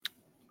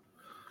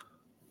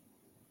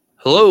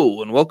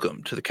Hello and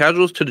welcome to the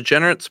Casuals to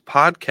Degenerates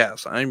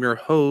podcast. I'm your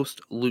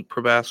host, Luke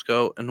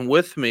Probasco, and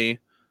with me,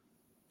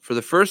 for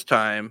the first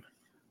time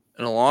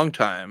in a long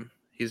time,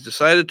 he's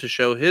decided to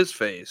show his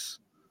face,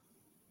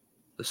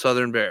 the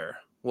Southern Bear.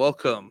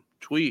 Welcome,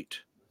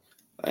 Tweet.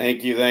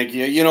 Thank you.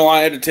 I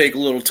had to take a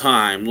little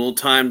time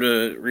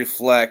to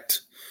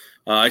reflect.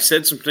 I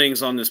said some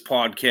things on this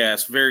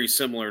podcast very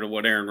similar to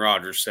what Aaron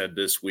Rodgers said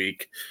this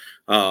week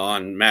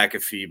on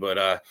McAfee, but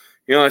I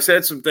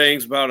said some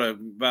things about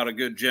a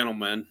good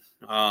gentleman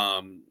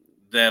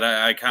that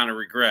I kind of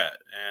regret,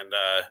 and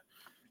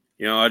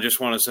I just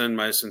want to send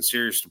my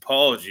sincerest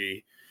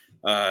apology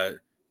to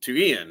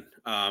Ian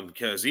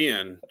because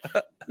Ian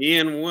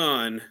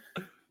won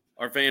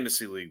our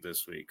fantasy league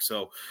this week.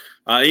 So,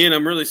 Ian,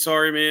 I'm really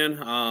sorry,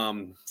 man.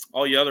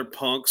 All you other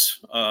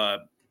punks,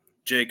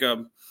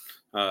 Jacob,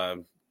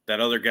 that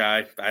other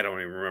guy, I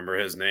don't even remember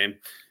his name.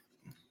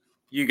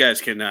 You guys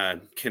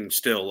can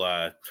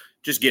still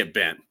just get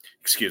bent.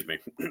 Excuse me.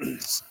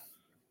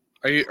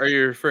 Are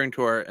you referring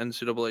to our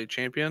NCAA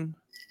champion?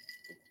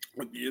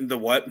 The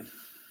what?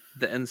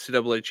 The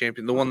NCAA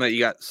champion, the one that you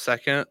got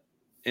second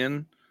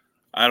in?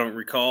 I don't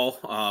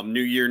recall.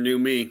 New year, new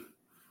me,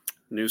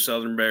 new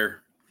Southern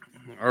Bear.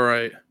 All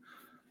right.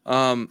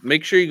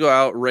 Make sure you go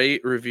out,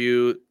 rate,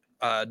 review,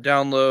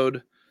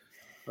 download,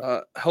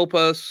 help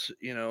us,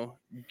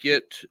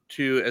 get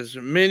to as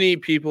many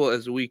people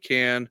as we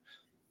can.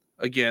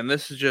 Again,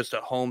 this is just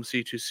a home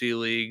C2C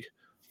league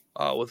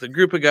with a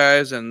group of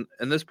guys, and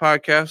this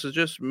podcast is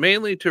just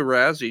mainly to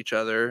razz each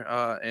other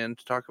and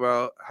to talk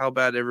about how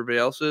bad everybody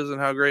else is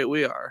and how great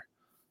we are.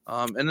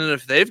 And then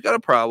if they've got a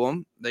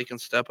problem, they can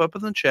step up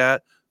in the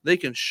chat. They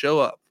can show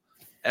up.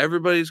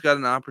 Everybody's got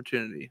an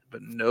opportunity,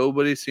 but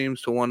nobody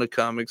seems to want to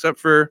come except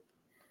for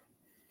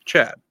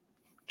Chad.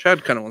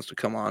 Chad kind of wants to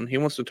come on. He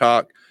wants to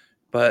talk,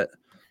 but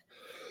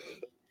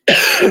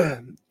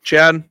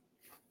Chad,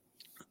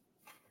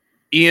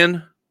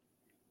 Ian,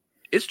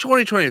 it's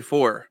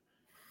 2024.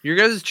 Your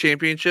guys'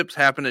 championships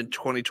happen in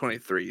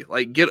 2023.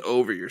 Like, get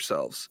over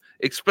yourselves,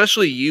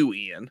 especially you,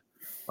 Ian.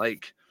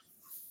 Like,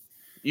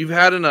 you've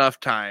had enough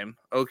time.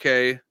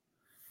 Okay,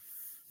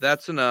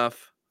 that's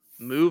enough.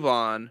 Move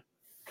on.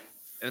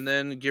 And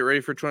then get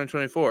ready for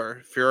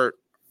 2024. If you're,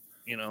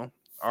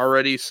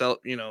 already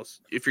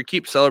if you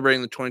keep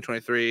celebrating the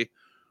 2023,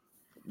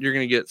 you're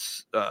going to get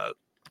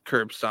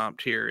curb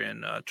stomped here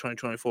in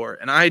 2024.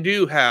 And I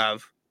do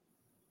have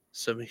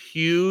some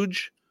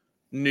huge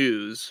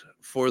news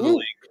for the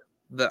league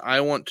that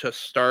I want to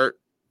start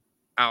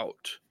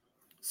out.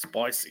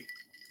 Spicy.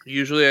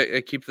 Usually I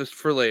keep this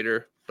for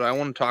later, but I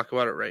want to talk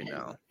about it right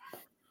now.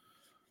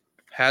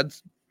 Had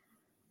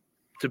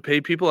to pay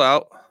people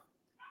out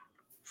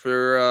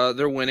for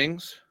their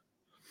winnings,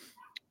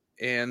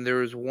 and there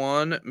was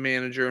one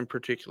manager in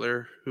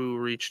particular who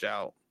reached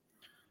out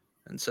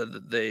and said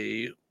that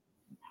they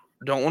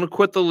don't want to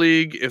quit the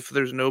league if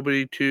there's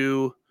nobody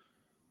to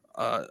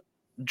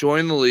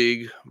join the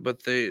league,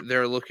 but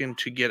they're looking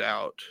to get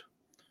out.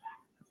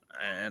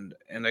 And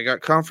I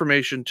got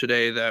confirmation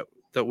today that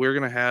we're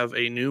going to have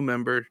a new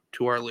member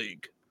to our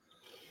league.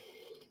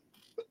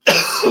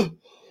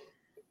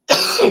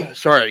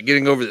 Sorry,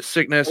 getting over the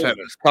sickness,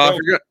 having this cough.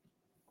 You're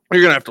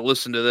going to have to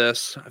listen to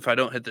this if I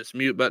don't hit this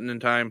mute button in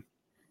time.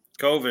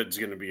 COVID's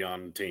going to be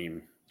on the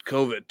team.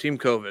 Team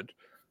COVID.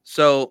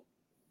 So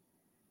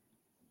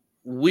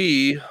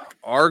we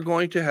are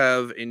going to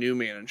have a new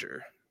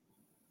manager.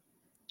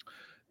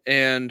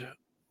 And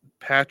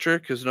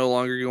Patrick is no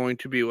longer going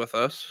to be with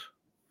us.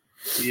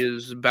 He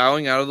is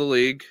bowing out of the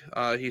league.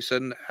 He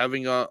said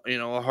having a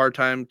hard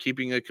time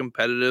keeping a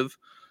competitive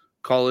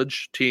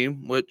college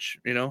team, which,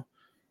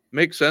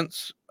 makes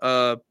sense.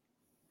 But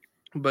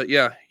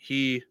yeah,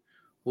 he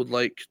would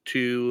like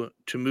to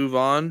move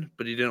on,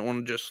 but he didn't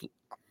want to just,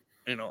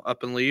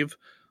 up and leave.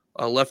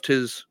 Left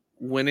his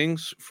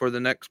winnings for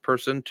the next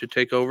person to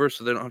take over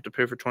so they don't have to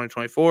pay for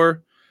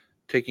 2024,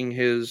 taking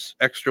his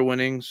extra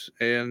winnings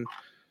and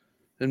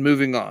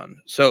moving on.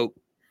 So,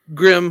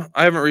 Grim,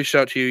 I haven't reached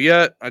out to you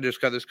yet. I just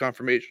got this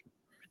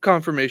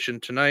confirmation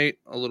tonight,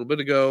 a little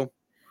bit ago.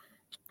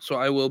 So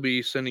I will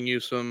be sending you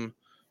some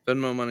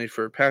Venmo money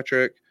for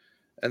Patrick.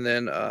 And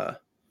then, our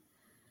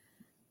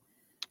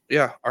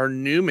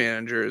new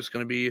manager is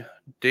going to be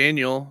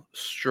Daniel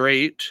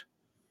Straight.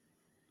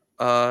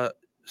 Some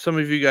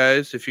of you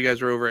guys, if you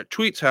guys were over at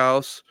Tweet's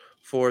house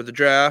for the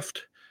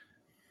draft,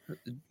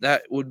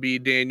 that would be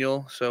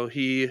Daniel. So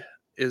he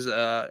is,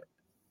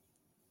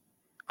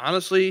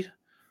 honestly,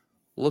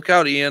 look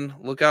out, Ian.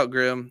 Look out,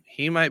 Grim.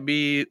 He might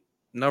be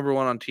number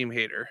one on Team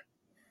Hater.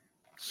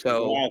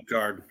 So wild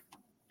card.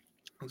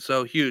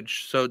 So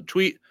huge. So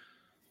Tweet.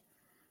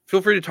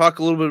 Feel free to talk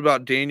a little bit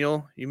about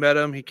Daniel. You met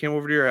him. He came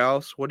over to your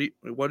house. What do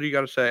you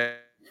got to say?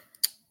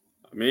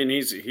 I mean,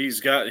 he's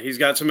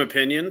got some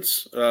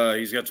opinions.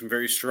 He's got some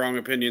very strong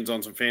opinions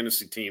on some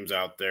fantasy teams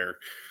out there.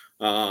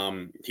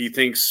 He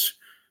thinks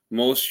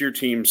most of your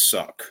teams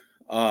suck.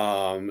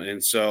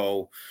 And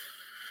so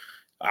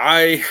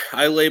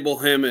I label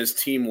him as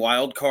team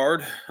wild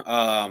card.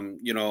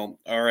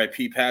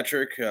 R.I.P.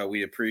 Patrick.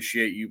 We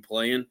appreciate you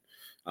playing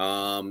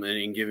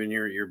and giving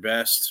your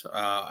best,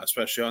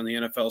 especially on the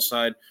NFL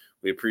side.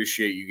 We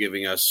appreciate you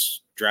giving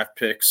us draft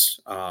picks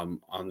on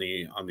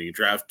the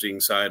drafting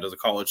side of the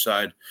college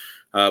side.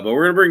 But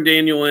we're gonna bring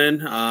Daniel in.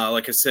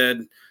 Like I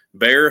said,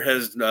 Bear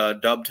has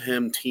dubbed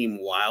him team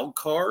wild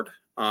card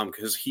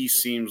because he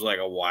seems like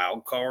a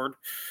wild card,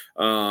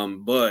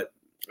 but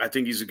I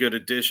think he's a good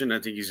addition. I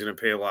think he's going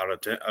to pay a lot of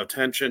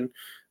attention.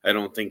 I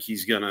don't think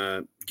he's going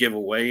to give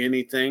away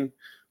anything,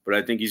 but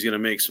I think he's going to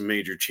make some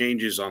major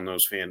changes on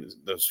those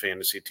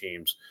fantasy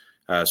teams.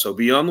 So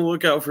be on the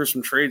lookout for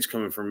some trades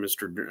coming from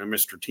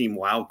Mr. Team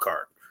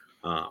Wildcard.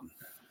 And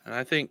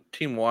I think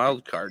Team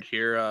Wildcard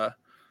here,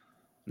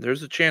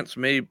 there's a chance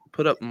may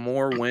put up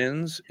more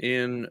wins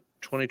in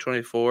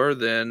 2024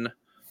 than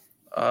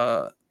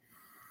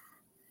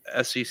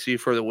SEC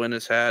for the win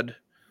has had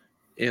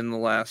in the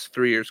last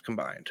 3 years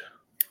combined,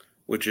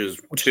 which is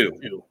two.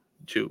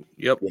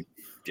 Yep.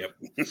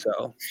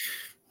 So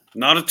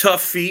not a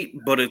tough feat,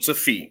 but it's a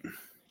feat.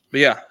 But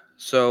yeah,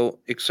 so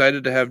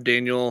excited to have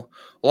Daniel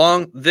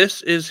along.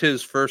 This is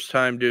his first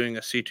time doing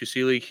a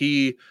C2C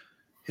league.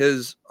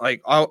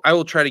 I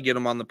will try to get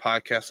him on the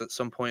podcast at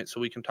some point so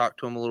we can talk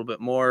to him a little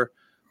bit more,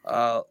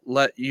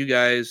 let you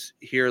guys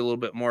hear a little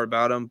bit more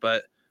about him.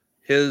 But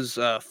his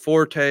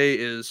forte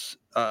is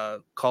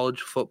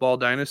college football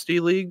dynasty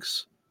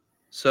leagues.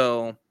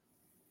 So,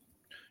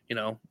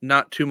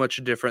 not too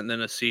much different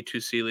than a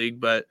C2C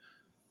league, but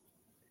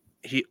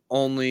he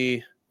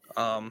only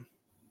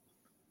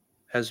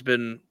has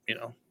been,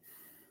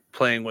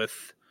 playing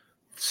with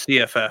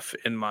CFF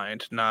in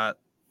mind, not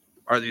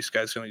are these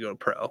guys going to go to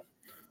pro.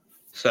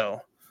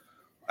 So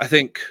I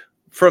think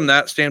from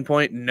that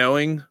standpoint,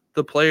 knowing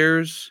the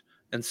players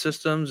and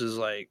systems is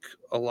like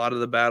a lot of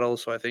the battle.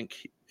 So I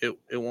think it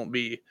won't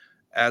be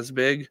as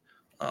big.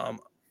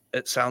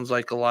 It sounds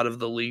like a lot of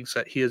the leagues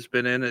that he has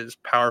been in is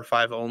Power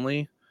 5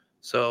 only.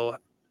 So,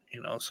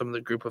 some of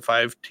the group of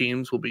 5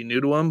 teams will be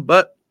new to him,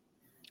 but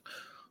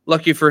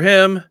lucky for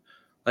him,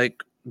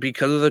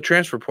 because of the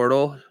transfer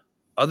portal,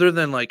 other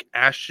than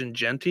Ashton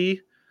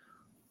Genty,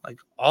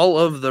 all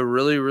of the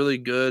really, really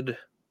good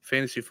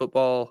fantasy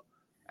football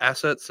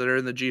assets that are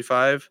in the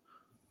G5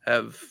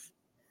 have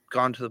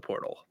gone to the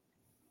portal.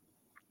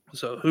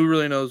 So who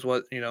really knows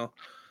what,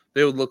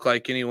 they would look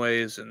like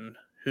anyways, and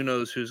who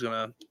knows who's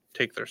going to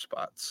take their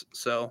spots.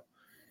 So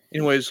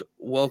anyways,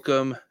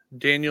 welcome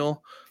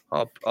Daniel.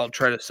 I'll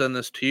try to send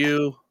this to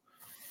you.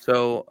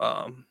 So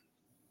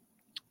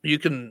you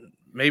can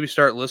maybe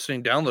start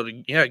listening,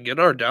 downloading. Yeah, get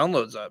our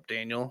downloads up,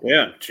 Daniel.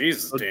 Yeah,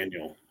 Jesus,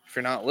 Daniel. If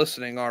you're not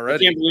listening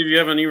already. I can't believe you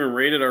haven't even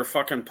rated our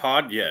fucking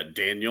pod yet,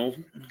 Daniel.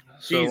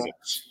 So,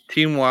 Jesus.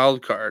 Team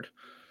Wildcard.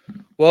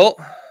 Well,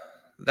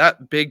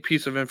 that big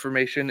piece of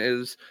information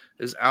is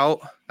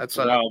out. That's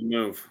a wild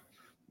move.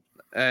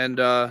 And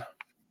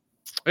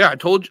I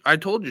told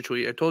you,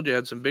 Tweet. I told you I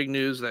had some big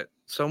news that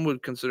some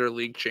would consider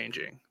league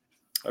changing.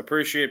 I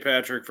appreciate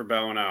Patrick for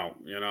bowing out,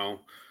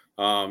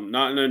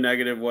 not in a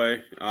negative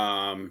way.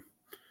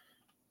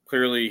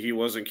 Clearly he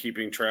wasn't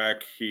keeping track.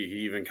 He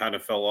even kind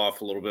of fell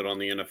off a little bit on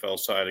the NFL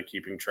side of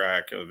keeping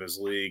track of his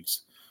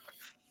leagues.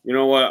 You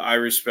know what? I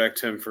respect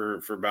him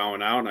for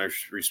bowing out, and I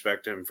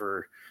respect him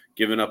for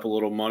giving up a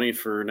little money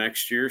for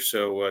next year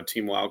so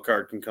Team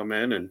Wildcard can come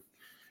in and,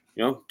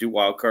 do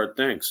wildcard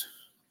things.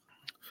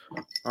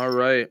 All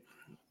right.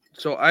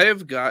 So I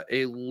have got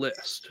a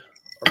list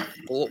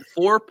of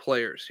 4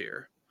 players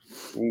here.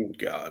 Oh,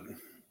 God.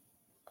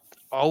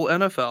 All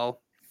NFL,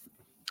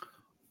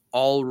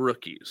 all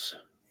rookies.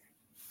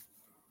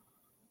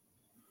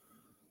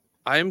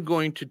 I'm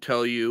going to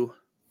tell you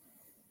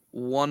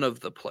one of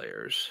the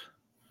players.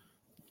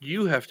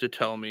 You have to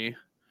tell me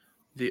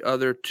the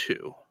other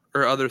 2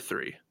 or other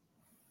 3.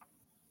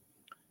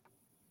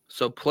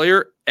 So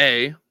player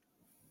A,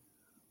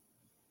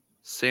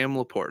 Sam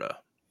Laporta.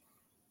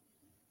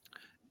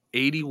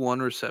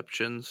 81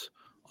 receptions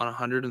on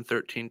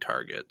 113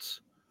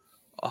 targets,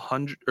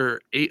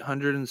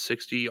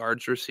 860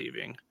 yards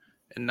receiving,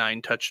 and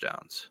 9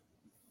 touchdowns.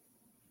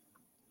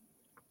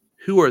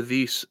 Who are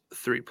these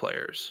 3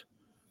 players?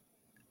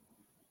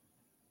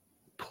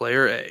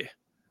 Player A,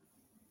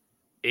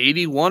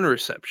 81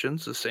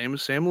 receptions, the same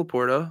as Sam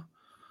Laporta,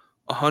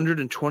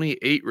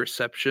 128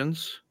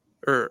 receptions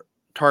or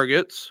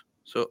targets,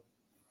 so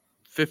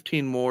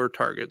 15 more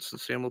targets than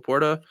Sam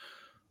Laporta,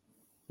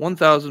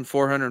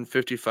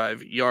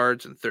 1,455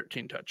 yards and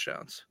 13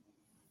 touchdowns.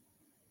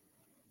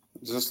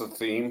 Is this a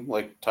theme,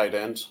 like tight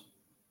ends?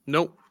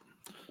 Nope.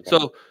 Okay.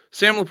 So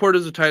Sam Laporta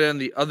is a tight end.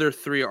 The other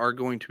 3 are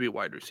going to be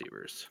wide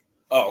receivers.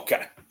 Oh,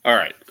 okay. All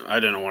right. I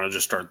didn't want to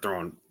just start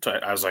throwing.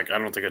 I was like, I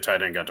don't think a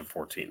tight end got to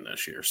 14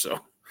 this year. So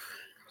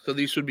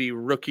these would be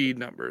rookie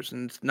numbers,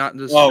 and it's not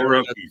just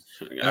rookies.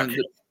 Okay.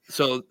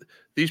 So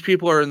these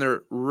people are in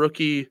their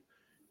rookie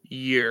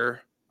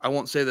year. I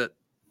won't say that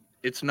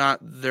it's not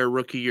their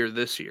rookie year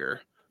this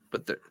year,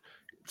 but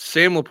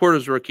Sam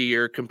Laporta's rookie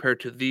year compared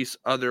to these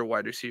other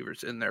wide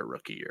receivers in their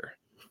rookie year.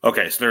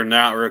 Okay, so they're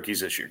not rookies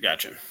this year.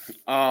 Gotcha.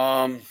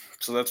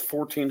 So that's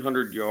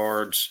 1,400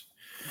 yards.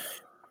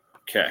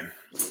 Okay.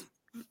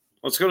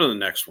 Let's go to the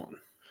next one.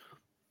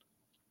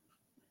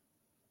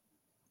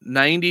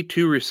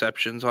 92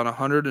 receptions on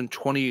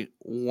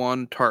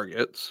 121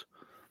 targets,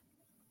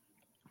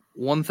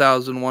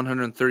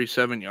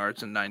 1,137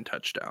 yards, and 9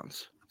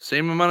 touchdowns.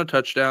 Same amount of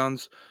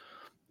touchdowns,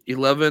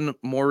 11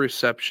 more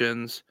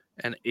receptions,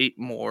 and 8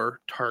 more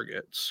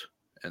targets,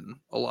 and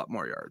a lot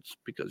more yards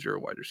because you're a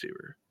wide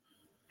receiver.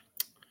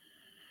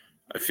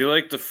 I feel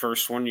like the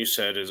first one you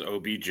said is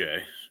OBJ.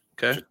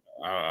 Okay. Just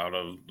out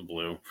of the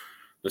blue.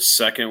 The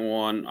second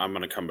one, I'm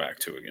going to come back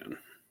to again.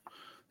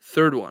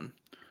 Third one,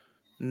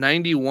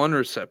 91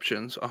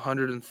 receptions,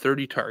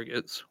 130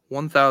 targets,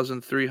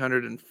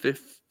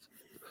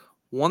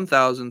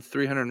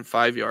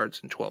 1,305 yards,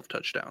 and 12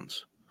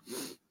 touchdowns.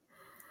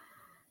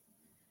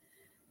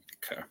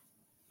 Okay.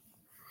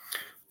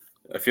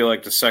 I feel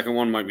like the second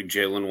one might be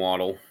Jalen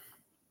Waddle.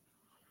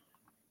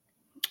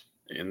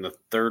 And the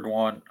third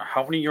one,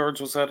 how many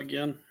yards was that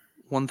again?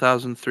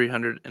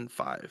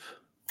 1,305.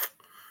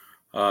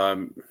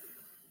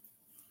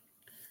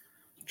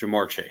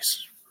 Jamar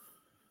Chase.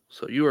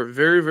 So you are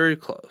very, very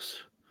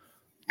close.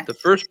 The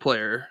first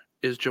player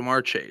is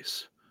Jamar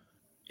Chase.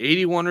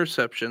 81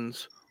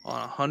 receptions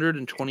on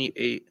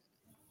 128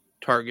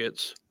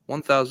 targets,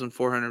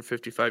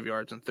 1,455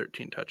 yards, and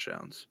 13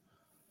 touchdowns.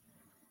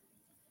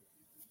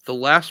 The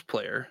last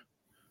player,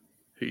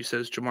 who he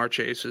says Jamar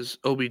Chase, is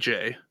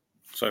OBJ.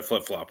 So I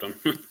flip-flopped him.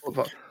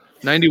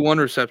 91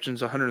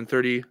 receptions,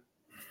 130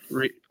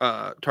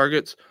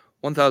 targets,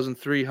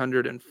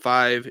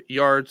 1,305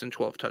 yards, and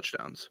 12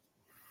 touchdowns.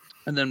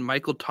 And then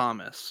Michael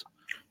Thomas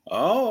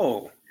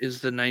is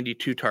the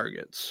 92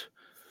 targets.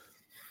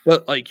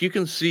 But, like, you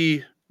can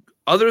see,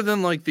 other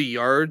than, like, the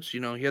yards, he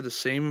had the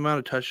same amount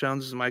of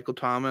touchdowns as Michael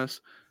Thomas,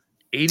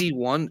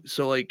 81.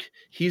 So, like,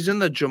 he's in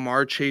the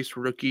Jamar Chase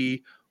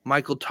rookie,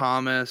 Michael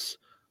Thomas,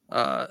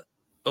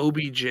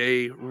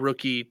 OBJ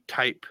rookie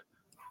type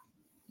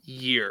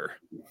year,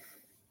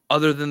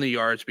 other than the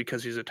yards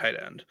because he's a tight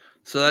end.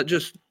 So that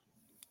just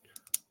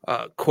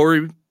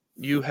Corey,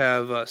 you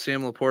have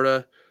Sam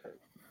Laporta.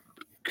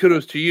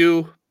 Kudos to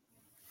you,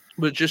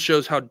 but it just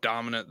shows how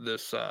dominant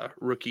this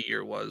rookie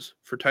year was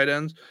for tight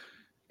ends.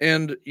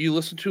 And you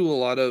listen to a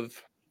lot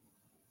of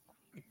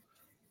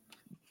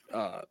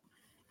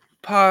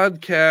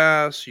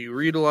podcasts, you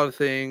read a lot of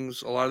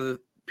things. A lot of the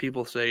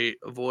people say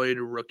avoid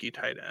rookie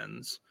tight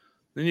ends.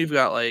 Then you've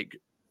got like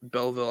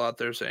Belleville out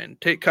there saying,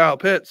 take Kyle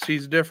Pitts,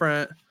 he's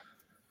different.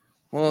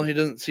 Well, he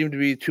doesn't seem to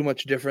be too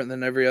much different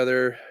than every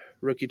other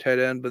rookie tight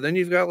end. But then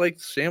you've got like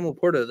Sam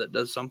Laporta that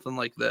does something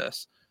like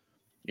this.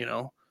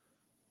 You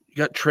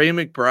got Trey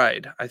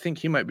McBride. I think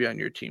he might be on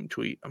your team,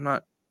 Tweet. I'm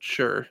not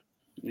sure.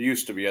 He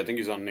used to be. I think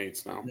he's on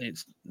Nate's now.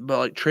 But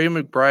like Trey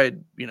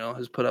McBride,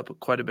 has put up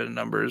quite a bit of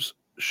numbers.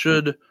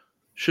 Should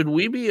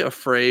we be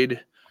afraid?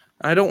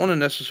 I don't want to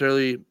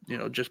necessarily,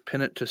 just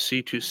pin it to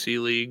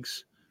C2C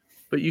leagues,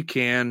 but you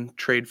can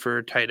trade for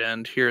a tight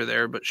end here or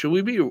there. But should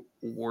we be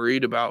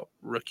worried about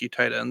rookie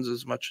tight ends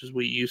as much as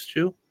we used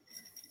to?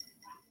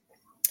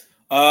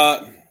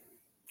 I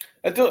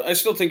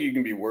still think you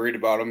can be worried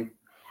about them.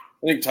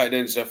 I think tight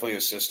end is definitely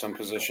a system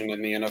position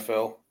in the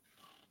NFL.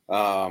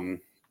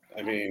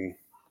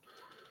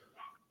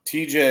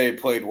 TJ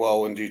played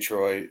well in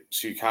Detroit,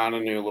 so you kind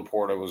of knew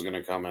Laporta was going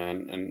to come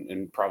in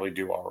and probably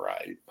do all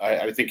right.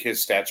 I think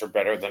his stats are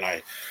better than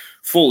I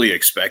fully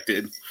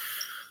expected.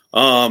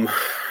 I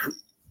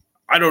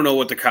don't know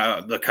what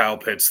the Kyle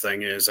Pitts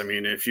thing is. I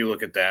mean, if you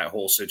look at that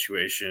whole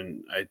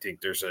situation, I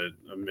think there's a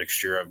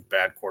mixture of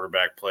bad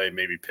quarterback play.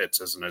 Maybe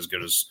Pitts isn't as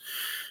good as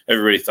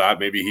everybody thought.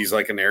 Maybe he's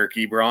like an Eric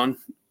Ebron.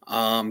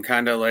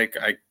 Kind of like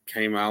I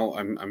came out.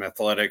 I'm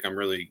athletic. I'm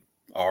really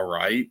all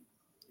right.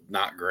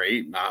 Not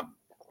great. Not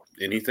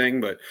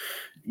anything. But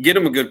get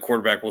him a good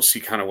quarterback. We'll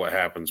see kind of what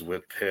happens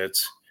with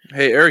Pitts.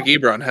 Hey, Eric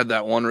Ebron had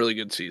that one really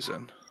good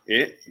season.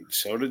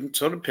 So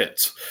did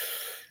Pitts.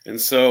 And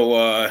so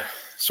I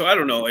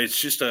don't know. It's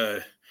just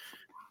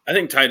I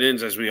think tight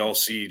ends, as we all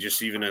see,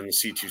 just even in the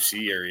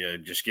C2C area,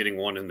 just getting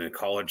one in the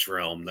college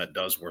realm that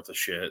does worth a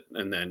shit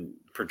and then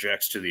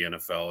projects to the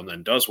NFL and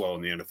then does well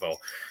in the NFL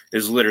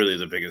is literally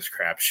the biggest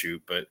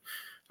crapshoot. But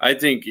I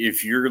think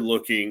if you're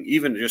looking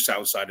even just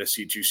outside of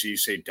C2C,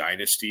 say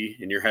Dynasty,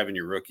 and you're having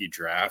your rookie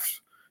draft,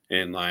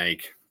 and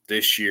like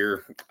this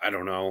year, I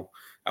don't know,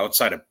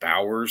 outside of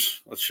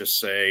Bowers, let's just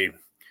say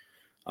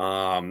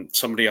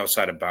somebody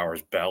outside of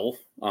Bowers, Bell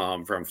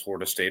from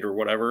Florida State or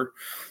whatever,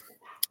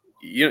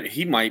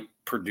 he might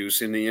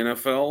produce in the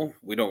NFL.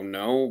 We don't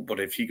know,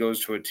 but if he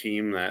goes to a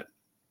team that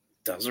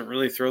doesn't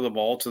really throw the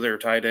ball to their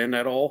tight end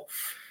at all,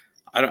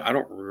 I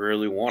don't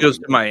really want. He goes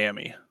to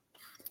Miami.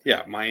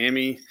 Yeah,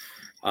 Miami.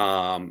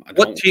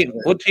 What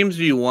teams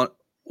do you want?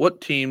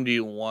 What team do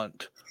you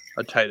want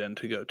a tight end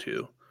to go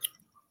to?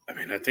 I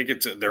mean, I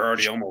think they're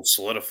already almost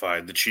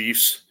solidified. The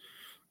Chiefs,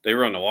 they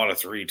run a lot of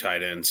 3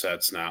 tight end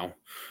sets now.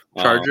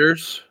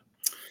 Chargers.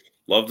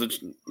 Love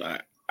the.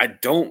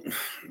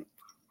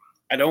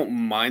 I don't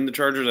mind the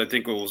Chargers. I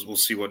think we'll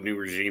see what new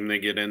regime they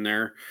get in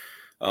there.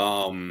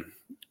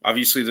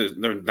 Obviously,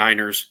 the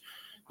Niners,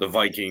 the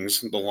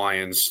Vikings, the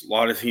Lions, a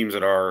lot of teams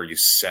that are already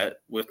set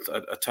with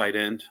a tight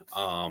end.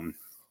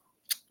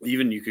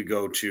 Even you could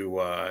go to,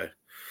 I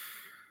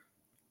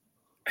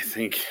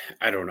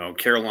don't know,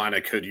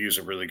 Carolina could use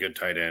a really good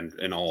tight end,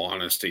 in all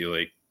honesty,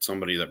 like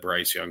somebody that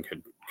Bryce Young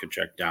could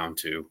check down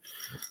to.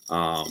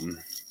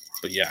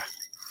 But yeah,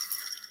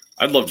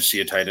 I'd love to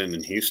see a tight end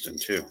in Houston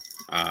too,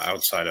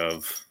 outside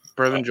of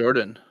Brevin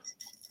Jordan.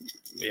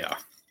 Yeah,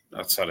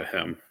 outside of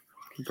him.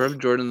 Brevin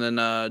Jordan, then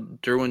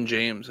Derwin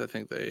James, I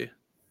think they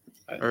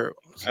are.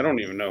 I don't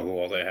even know who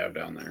all they have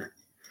down there.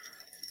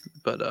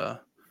 But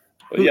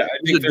yeah, I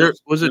think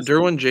was it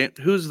Derwin James?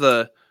 Who's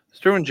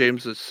Derwin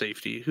James is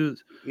safety?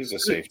 He's a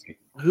safety.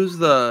 Who's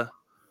the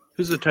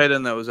tight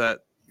end that was at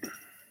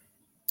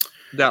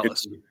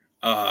Dallas?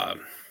 I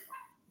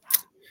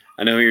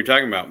know who you're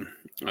talking about.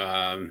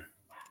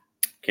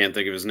 Can't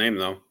think of his name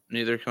though.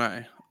 Neither can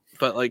I.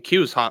 But like he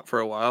was hot for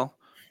a while.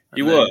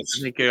 He was.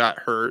 I think he got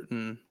hurt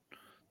and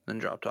then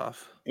dropped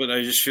off. But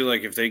I just feel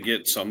like if they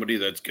get somebody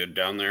that's good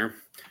down there,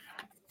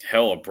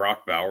 hell,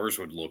 Brock Bowers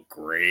would look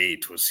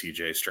great with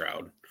CJ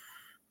Stroud.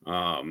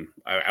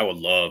 I would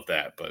love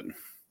that, but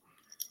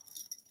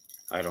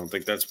I don't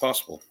think that's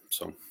possible.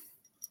 So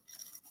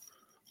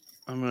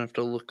I'm gonna have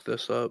to look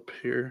this up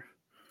here.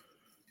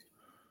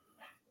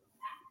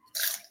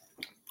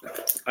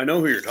 I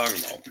know who you're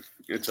talking about.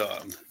 It's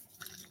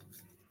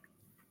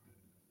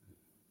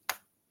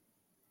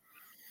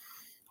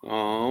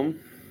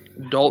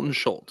Dalton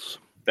Schultz.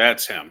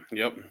 That's him.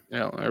 Yep.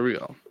 Yeah, there we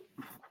go.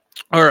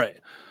 All right.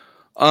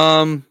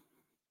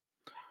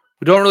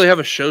 We don't really have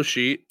a show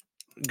sheet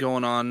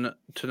going on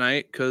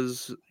tonight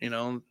because,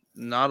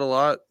 not a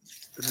lot.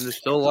 There's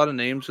still a lot of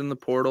names in the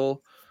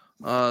portal.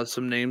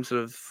 Some names that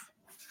have,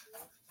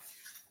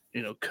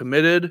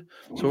 committed.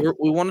 So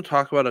we want to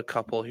talk about a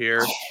couple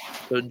here.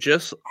 So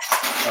just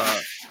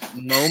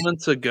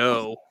moments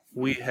ago,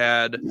 we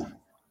had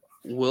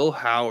Will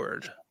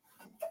Howard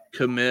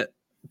commit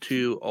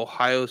to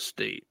Ohio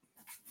State.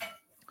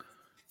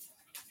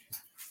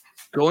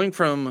 Going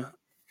from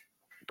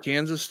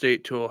Kansas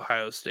State to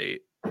Ohio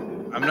State,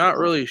 I'm not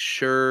really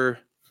sure.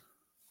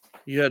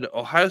 You had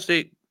Ohio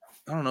State.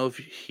 I don't know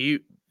if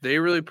they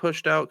really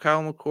pushed out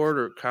Kyle McCord,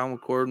 or Kyle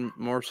McCord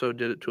more so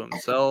did it to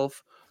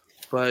himself.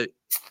 But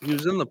he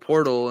was in the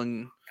portal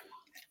and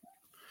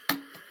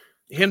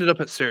he ended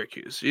up at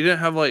Syracuse. He didn't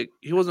have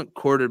he wasn't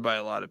courted by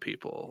a lot of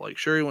people. Like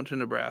sure, he went to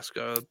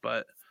Nebraska,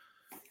 but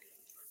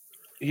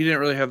he didn't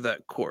really have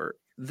that court.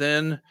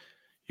 Then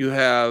you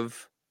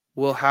have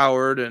Will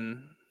Howard,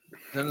 and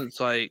then it's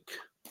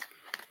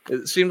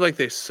it seemed like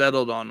they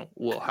settled on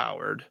Will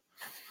Howard.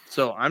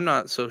 So I'm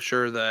not so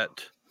sure that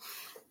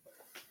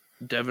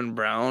Devin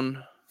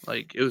Brown,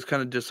 it was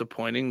kind of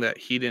disappointing that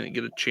he didn't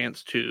get a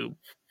chance to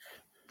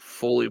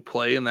fully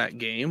play in that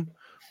game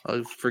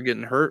for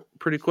getting hurt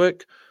pretty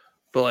quick.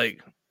 But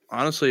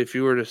honestly, if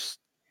you were to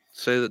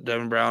say that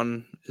Devin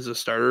Brown is a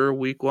starter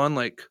week 1,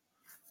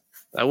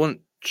 that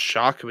wouldn't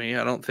shock me.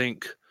 I don't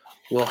think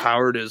Will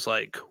Howard is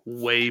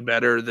way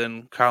better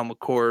than Kyle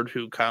McCord,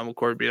 who Kyle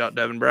McCord beat out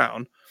Devin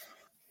Brown.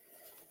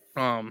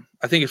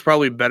 I think it's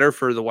probably better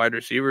for the wide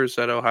receivers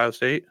at Ohio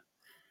State.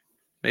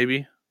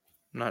 Maybe.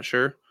 I'm not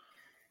sure.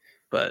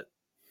 But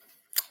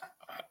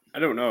I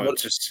don't know. It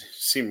just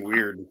seemed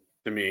weird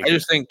to me. I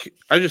just think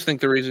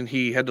the reason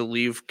he had to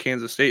leave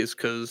Kansas State is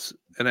because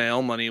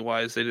NIL money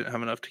wise, they didn't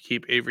have enough to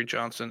keep Avery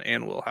Johnson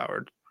and Will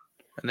Howard.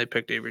 And they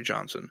picked Avery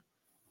Johnson.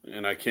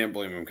 And I can't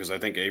blame him because I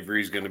think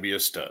Avery's going to be a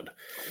stud.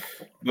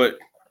 But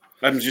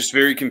I'm just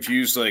very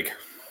confused.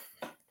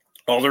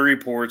 All the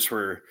reports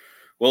were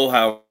Will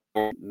Howard,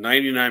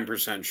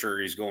 99%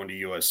 sure he's going to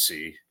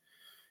USC.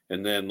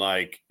 And then,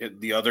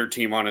 the other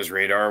team on his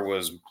radar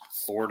was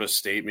Florida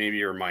State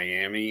maybe, or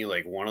Miami,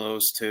 one of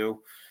those two.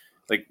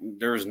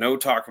 There was no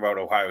talk about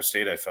Ohio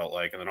State, I felt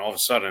like. And then all of a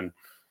sudden,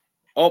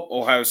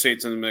 Ohio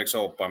State's in the mix.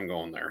 Oh, I'm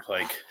going there.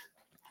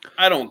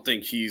 I don't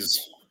think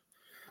he's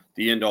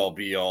the end-all,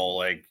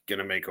 be-all, going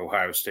to make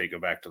Ohio State go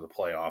back to the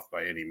playoff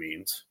by any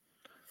means.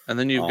 And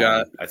then you've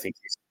got – I think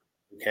he's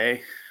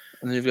okay.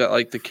 And then you've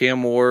got, the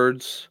Cam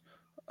Wards.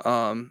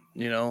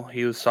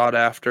 He was sought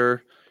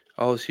after.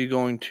 Oh, is he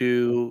going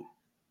to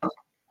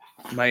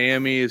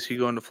Miami? Is he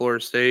going to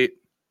Florida State?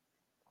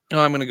 No,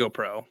 I'm going to go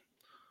pro.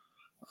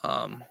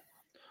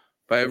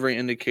 By every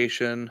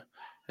indication,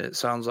 it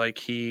sounds like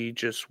he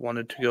just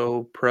wanted to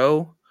go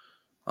pro.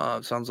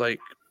 It sounds like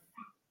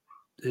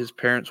his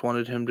parents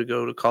wanted him to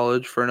go to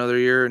college for another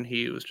year, and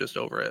he was just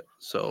over it.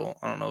 So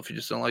I don't know if he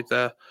just didn't like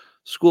the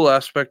school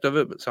aspect of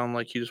it, but it sounded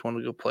like he just wanted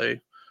to go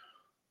play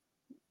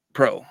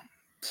pro.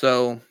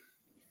 So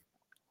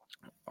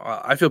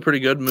I feel pretty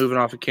good moving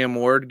off of Cam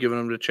Ward, giving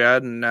him to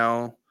Chad, and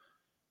now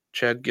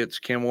Chad gets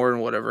Cam Ward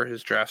and whatever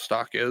his draft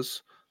stock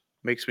is.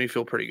 Makes me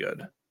feel pretty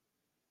good.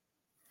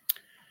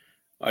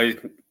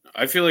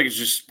 I feel like it's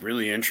just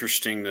really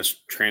interesting, this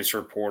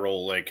transfer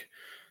portal.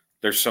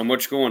 There's so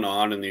much going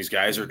on, and these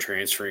guys are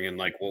transferring in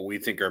what we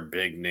think are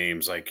big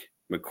names.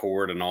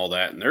 McCord and all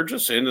that, and they're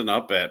just ending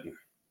up at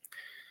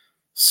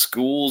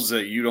schools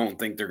that you don't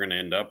think they're going to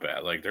end up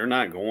at. Like, they're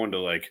not going to,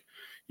 like,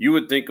 you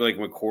would think like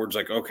McCord's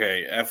like,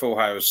 okay, F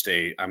Ohio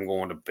State, I'm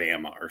going to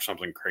Bama or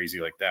something crazy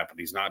like that, but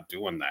he's not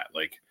doing that.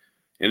 Like,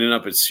 ending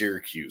up at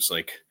Syracuse,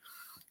 like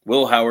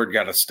Will Howard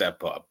got to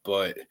step up,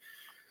 but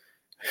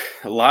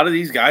a lot of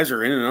these guys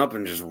are ending up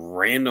in just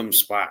random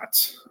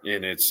spots,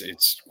 and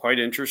it's quite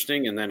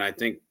interesting. And then I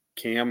think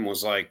Cam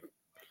was like,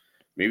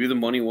 maybe the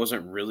money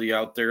wasn't really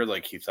out there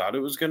like he thought it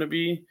was going to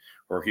be,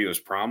 or he was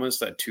promised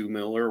that $2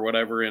 million or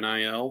whatever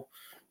NIL.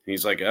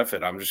 He's like, F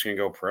it, I'm just going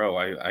to go pro.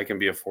 I can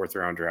be a 4th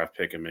round draft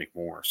pick and make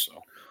more. So,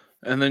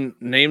 and then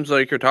names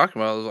like you're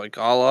talking about, like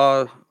a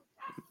la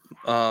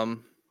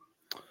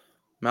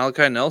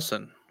Malachi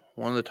Nelson,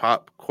 one of the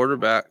top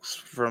quarterbacks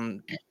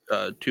from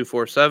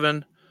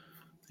 247.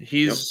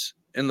 He's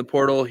in the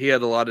portal. He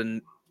had a lot of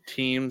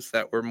teams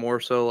that were more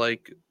so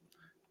like,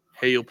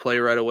 hey, you'll play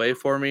right away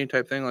for me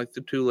type thing, like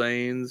the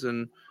Tulanes,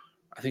 and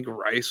I think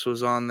Rice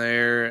was on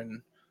there,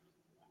 and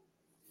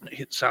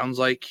it sounds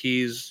like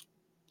he's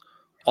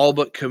all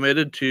but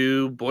committed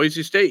to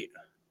Boise State.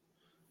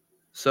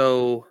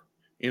 So,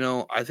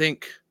 I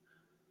think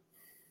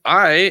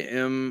I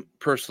am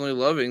personally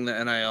loving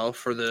the NIL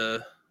for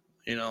the,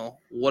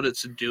 what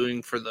it's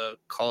doing for the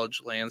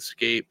college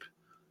landscape.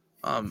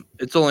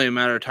 It's only a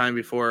matter of time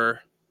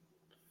before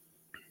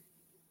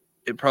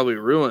it probably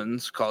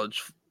ruins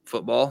college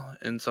football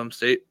in some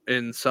state,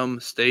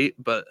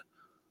 but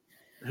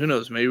who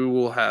knows? Maybe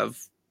we'll have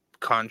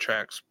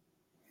contracts.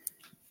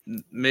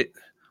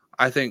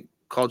 I think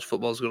college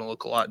football is going to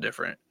look a lot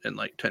different in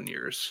like 10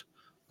 years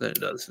than it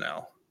does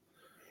now.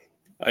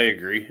 I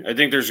agree. I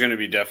think there's going to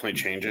be definitely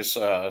changes.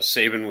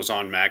 Saban was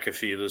on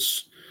McAfee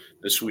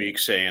this week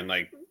saying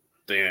like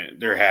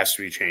there has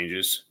to be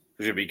changes.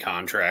 There should be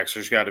contracts.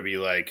 There's got to be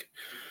like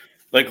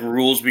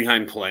rules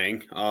behind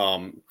playing.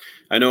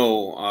 I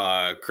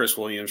know Chris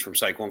Williams from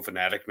Cyclone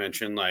Fanatic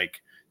mentioned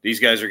like these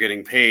guys are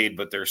getting paid,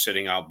 but they're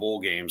sitting out bowl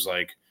games.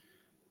 Like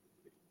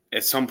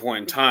at some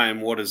point in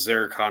time, what is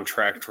their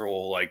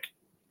contractual like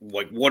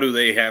what do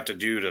they have to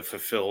do to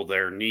fulfill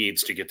their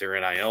needs to get their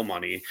NIL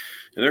money?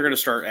 And they're going to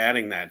start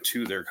adding that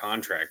to their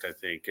contract, I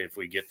think, if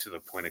we get to the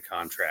point of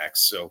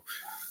contracts. So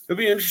it'll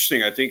be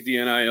interesting. I think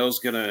the NIL is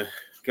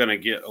gonna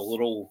get a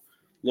little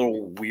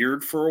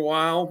weird for a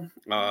while.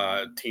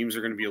 Teams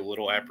are going to be a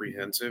little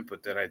apprehensive,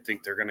 but then I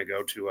think they're going to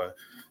go to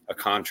a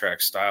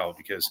contract style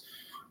because,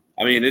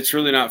 I mean, it's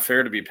really not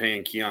fair to be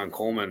paying Keon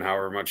Coleman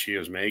however much he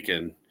was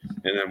making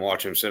and then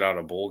watch him sit out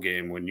a bowl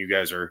game when you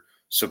guys are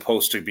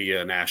supposed to be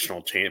a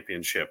national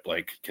championship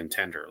like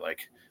contender.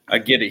 Like, I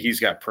get it, he's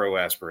got pro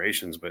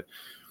aspirations, but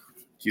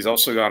he's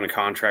also got a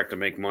contract to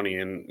make money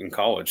in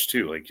college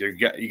too. Like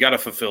you got to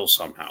fulfill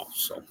somehow.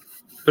 So,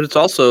 but it's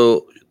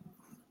also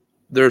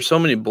there are so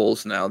many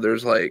bowls now.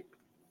 There's like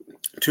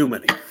too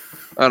many.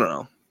 I don't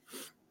know,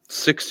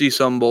 60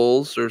 some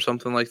bowls or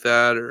something like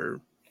that, or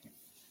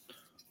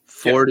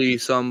 40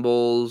 some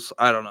bowls.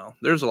 I don't know.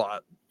 There's a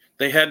lot.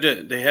 They had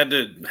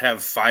to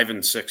have 5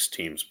 and 6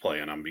 teams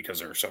playing them because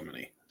there are so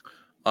many.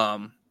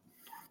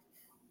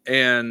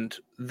 And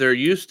there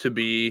used to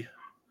be,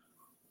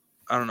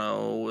 I don't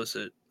know,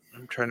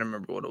 I'm trying to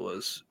remember what it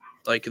was.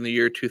 Like in the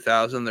year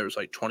 2000, there was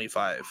like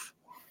 25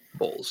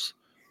 bowls.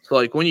 So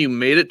like when you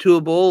made it to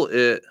a bowl,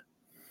 it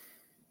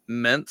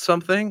meant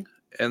something.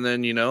 And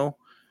then,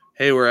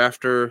 hey, we're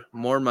after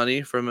more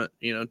money from,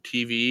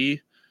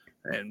 TV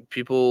and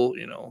people,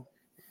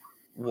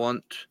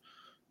 want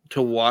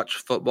to watch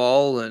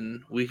football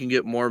and we can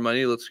get more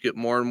money. Let's get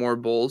more and more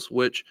bowls,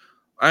 which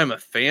I'm a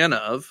fan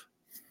of.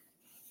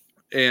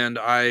 And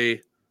I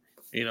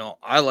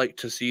like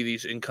to see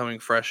these incoming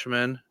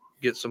freshmen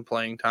get some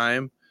playing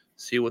time,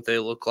 see what they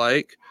look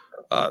like.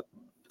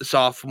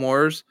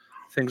 Sophomores,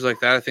 things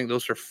like that. I think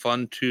those are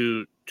fun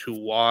to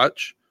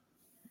watch.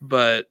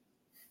 But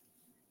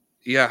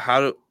yeah,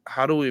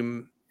 how do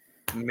we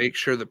make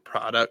sure the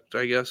product,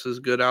 I guess, is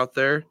good out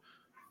there?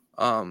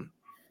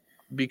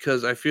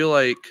 Because I feel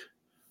like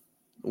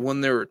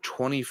when there were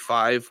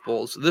 25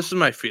 bowls, this is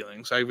my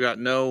feelings. I've got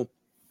no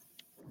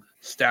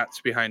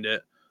stats behind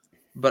it,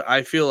 but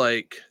I feel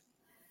like,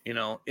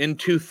 in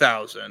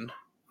 2000,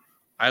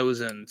 I was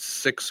in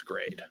 6th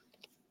grade,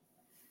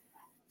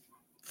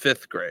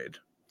 5th grade,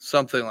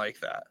 something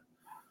like that.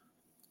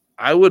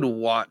 I would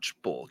watch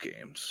bowl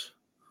games.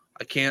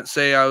 I can't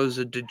say I was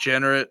a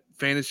degenerate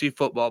fantasy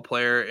football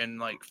player in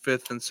like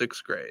 5th and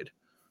 6th grade,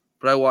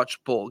 but I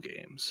watched bowl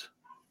games.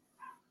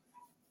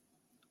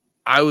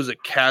 I was a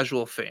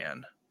casual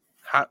fan.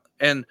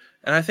 And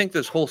I think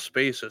this whole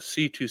space of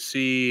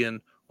C2C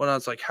and whatnot,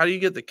 it's like, how do you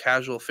get the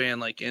casual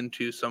fan like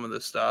into some of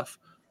this stuff?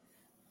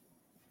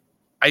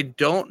 I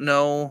don't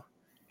know,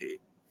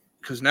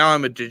 because now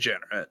I'm a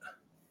degenerate.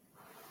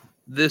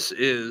 This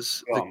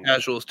is the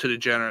Casuals to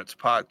Degenerates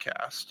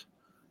podcast.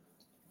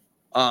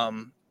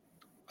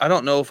 I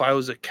don't know if I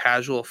was a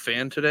casual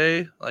fan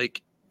today,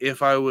 like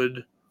if I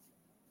would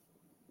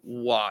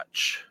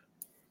watch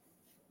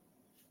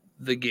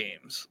the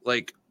games.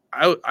 Like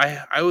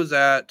I was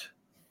at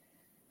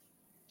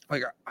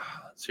Like,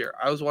 let's see here.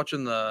 I was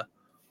watching the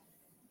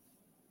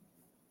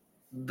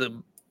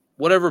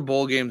whatever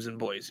bowl games in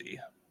Boise,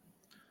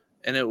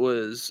 and it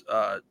was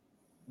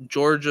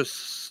Georgia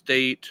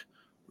State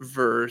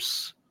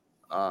versus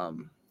I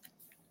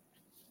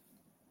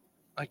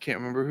can't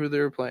remember who they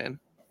were playing.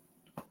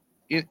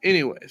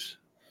 Anyways,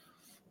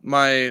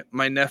 my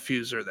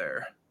nephews are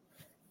there,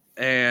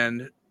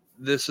 and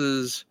this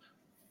is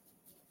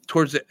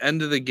towards the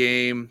end of the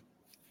game,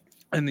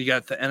 and you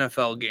got the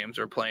NFL games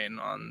are playing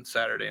on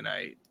Saturday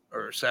night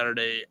or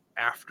Saturday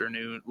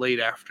afternoon, late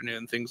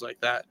afternoon, things like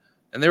that.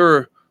 And they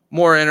were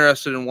more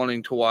interested in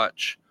wanting to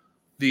watch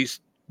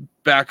these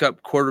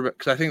backup quarterbacks,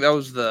 because I think that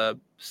was the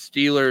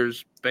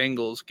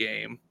Steelers-Bengals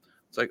game.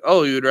 It's like,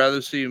 oh, you'd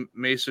rather see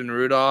Mason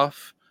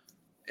Rudolph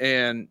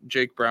and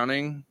Jake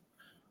Browning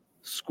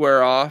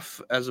square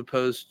off as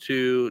opposed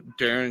to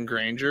Darren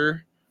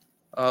Granger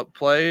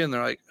play, and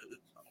they're like,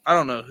 I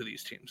don't know who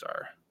these teams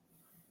are.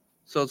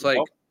 So it's like,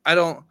 I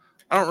don't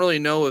really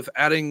know if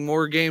adding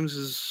more games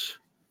is,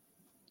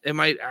 it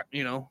might,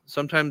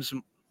 sometimes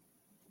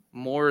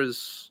more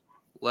is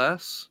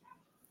less,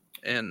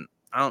 and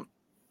I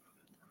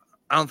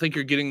don't think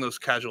you're getting those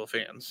casual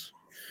fans.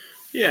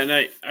 Yeah, and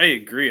I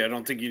agree. I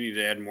don't think you need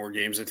to add more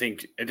games. I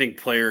think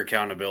player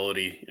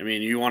accountability. I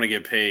mean, you want to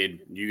get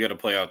paid, you got to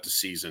play out the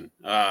season.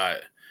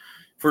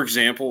 For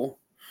example,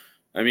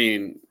 I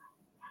mean,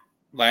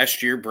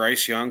 last year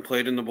Bryce Young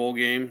played in the bowl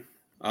game.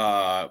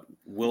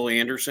 Will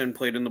Anderson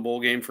played in the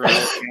bowl game for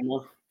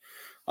Alabama.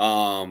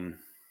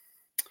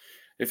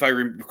 If I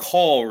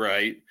recall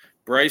right,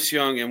 Bryce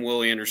Young and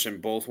Will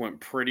Anderson both went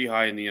pretty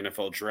high in the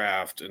NFL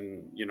draft,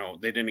 and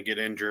they didn't get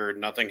injured.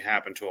 Nothing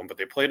happened to them, but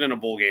they played in a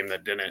bowl game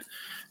that didn't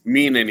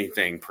mean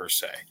anything per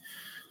se.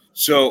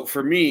 So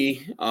for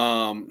me,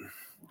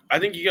 I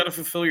think you got to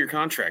fulfill your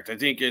contract. I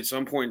think at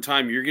some point in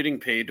time, you're getting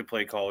paid to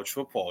play college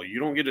football. You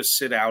don't get to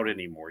sit out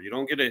anymore. You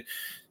don't get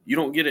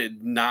to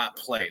not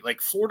play.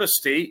 Like Florida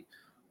State,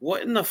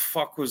 what in the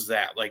fuck was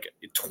that? Like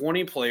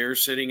 20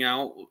 players sitting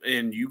out,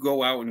 and you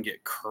go out and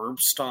get curb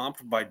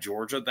stomped by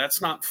Georgia?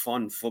 That's not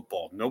fun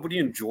football. Nobody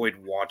enjoyed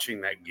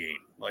watching that game.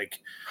 Like,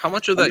 how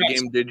much of that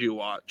game did you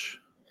watch?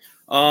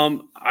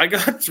 I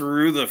got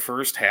through the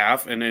first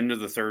half and into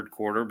the third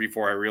quarter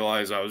before I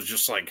realized I was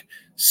just like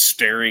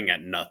staring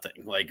at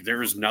nothing. Like there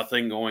was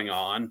nothing going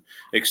on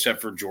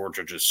except for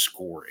Georgia just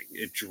scoring.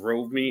 It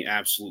drove me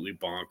absolutely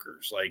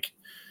bonkers. Like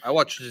I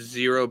watched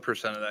 0%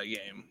 of that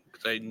game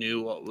because I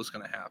knew what was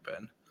going to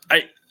happen.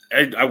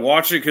 I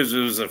watched it because it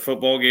was a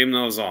football game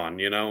that was on,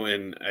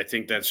 and I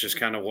think that's just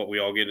kind of what we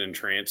all get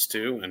entranced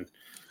to and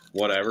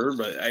whatever.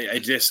 But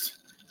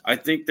I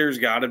think there's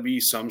got to be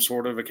some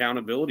sort of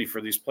accountability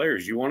for these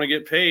players. You want to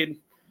get paid?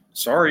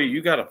 Sorry,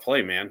 you got to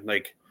play, man.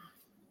 Like,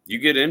 you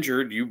get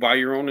injured, you buy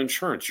your own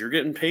insurance. You're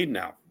getting paid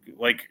now.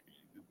 Like,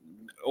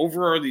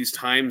 over are these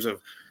times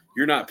of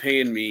you're not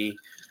paying me,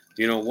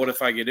 what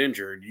if I get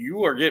injured?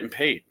 You are getting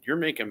paid. You're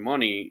making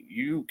money.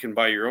 You can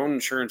buy your own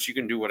insurance. You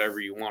can do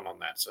whatever you want on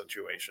that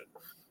situation.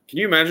 Can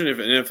you imagine if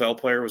an NFL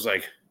player was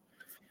like,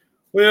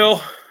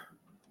 well,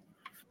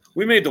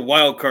 we made the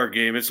wild card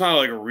game. It's not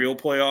like a real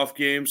playoff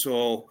game,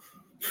 so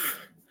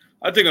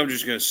I think I'm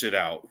just going to sit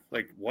out.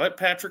 Like, what,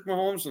 Patrick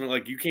Mahomes? And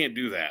like, you can't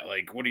do that.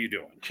 Like, what are you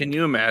doing? Can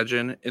you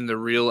imagine in the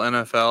real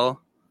NFL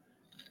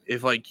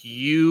if like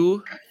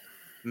you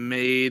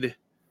made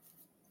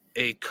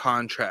a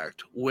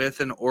contract with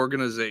an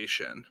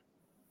organization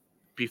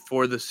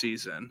before the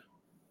season?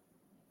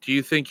 Do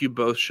you think you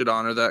both should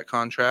honor that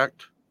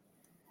contract?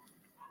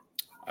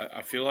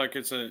 I feel like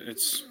it's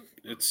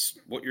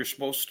what you're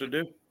supposed to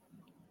do.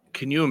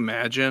 Can you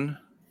imagine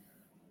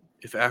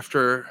if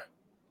after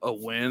a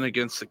win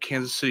against the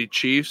Kansas City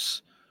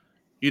Chiefs,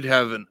 you'd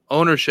have an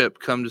ownership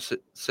come to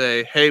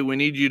say, hey, we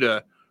need you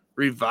to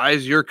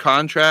revise your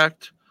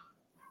contract,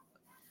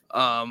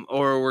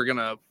 or we're going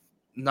to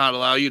not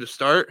allow you to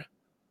start?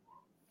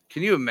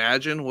 Can you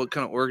imagine what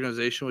kind of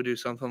organization would do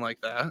something like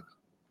that?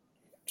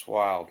 It's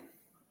wild.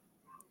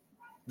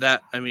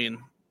 That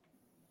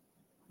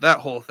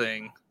whole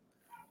thing.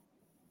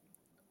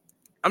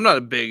 I'm not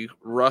a big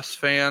Russ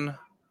fan,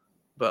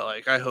 but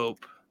like I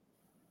hope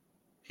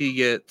he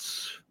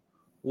gets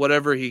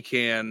whatever he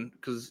can,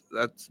 because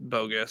that's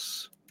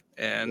bogus,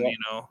 and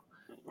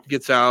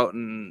gets out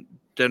and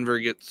Denver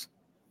gets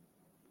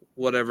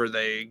whatever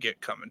they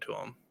get coming to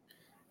them.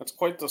 That's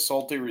quite the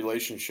salty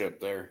relationship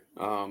there.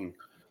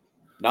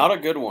 Not a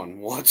good one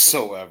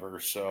whatsoever.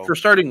 So for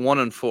starting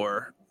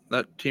 1-4,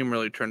 that team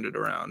really turned it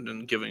around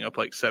and giving up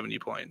like 70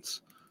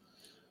 points.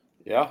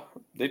 Yeah,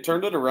 they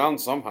turned it around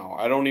somehow.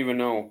 I don't even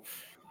know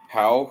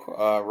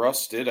how.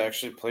 Russ did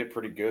actually play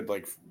pretty good,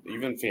 like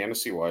even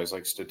fantasy-wise,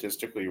 like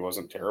statistically he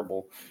wasn't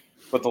terrible.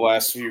 But the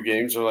last few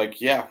games are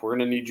like, yeah, we're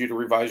going to need you to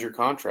revise your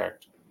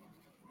contract.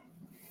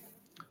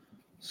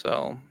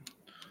 So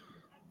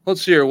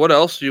let's see here. What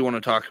else do you want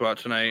to talk about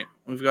tonight?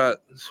 We've got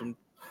some.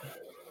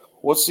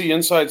 What's the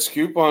inside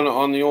scoop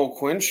on the old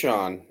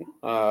Quinshawn?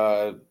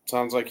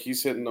 Sounds like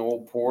he's hitting the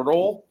old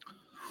portal.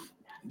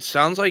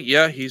 Sounds like,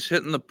 yeah, he's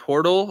hitting the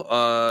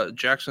portal.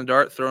 Jackson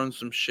Dart throwing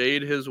some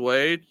shade his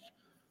way,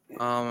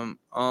 On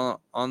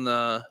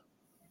the,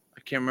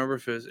 I can't remember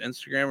if it was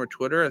Instagram or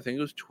Twitter. I think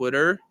it was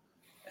Twitter.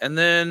 And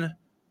then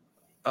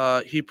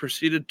he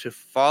proceeded to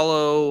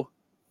follow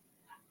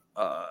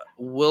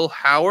Will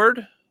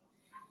Howard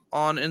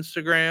on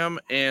Instagram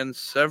and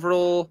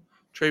several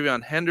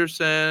Travion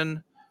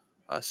Henderson,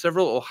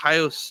 several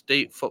Ohio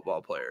State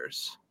football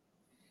players.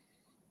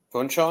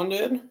 Quinshawn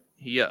did?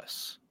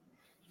 Yes.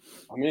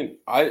 I mean,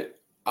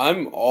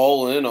 I'm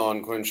all in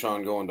on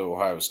Quinshawn going to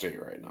Ohio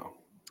State right now.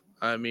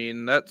 I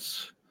mean,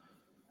 that's,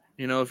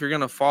 if you're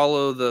going to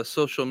follow the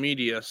social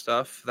media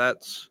stuff,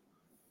 that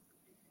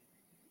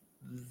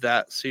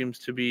seems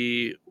to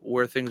be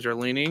where things are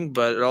leaning.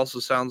 But it also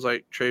sounds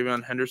like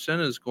Travion Henderson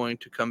is going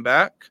to come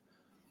back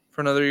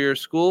for another year of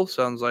school.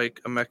 Sounds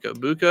like Emeka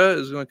Ibuka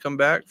is going to come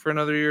back for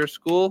another year of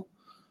school.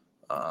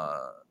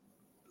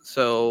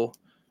 So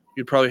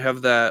you'd probably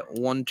have that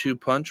 1-2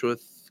 punch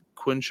with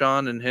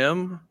Quinshawn and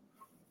him.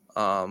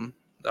 That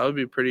would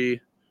be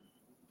pretty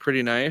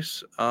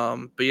nice.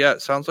 But yeah,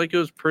 it sounds like it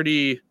was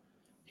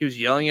he was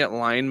yelling at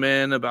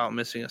linemen about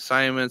missing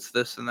assignments,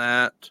 this and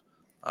that,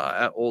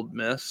 at Ole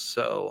Miss.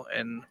 So,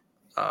 and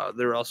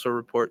there were also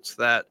reports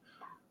that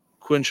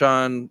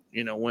Quinshawn,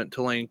 went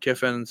to Lane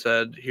Kiffin and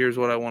said, "Here's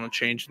what I want to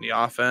change in the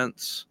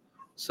offense."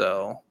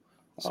 So,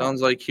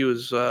 sounds like he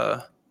was.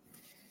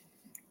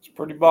 It's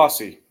pretty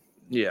bossy.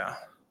 Yeah,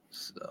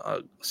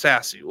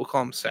 sassy. We'll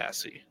call him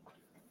sassy.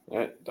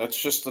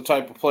 That's just the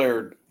type of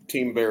player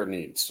Team Bear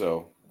needs.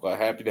 So,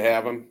 happy to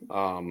have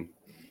him.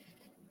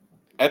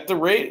 At the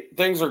rate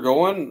things are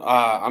going,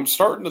 I'm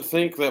starting to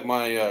think that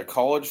my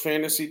college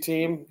fantasy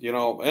team,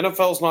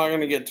 NFL's not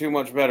going to get too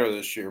much better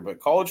this year, but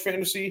college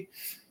fantasy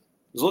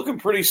is looking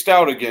pretty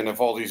stout again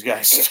if all these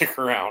guys stick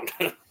around.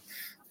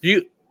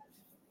 Do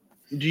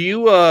you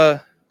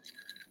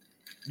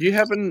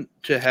happen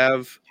to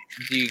have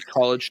the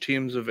college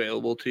teams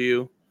available to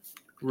you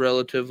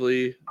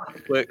relatively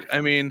quick?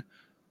 I mean,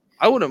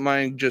 I wouldn't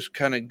mind just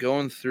kind of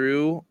going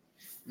through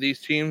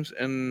these teams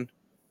and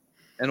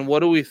what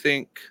do we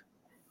think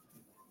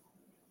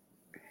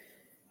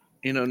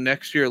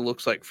next year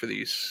looks like for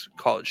these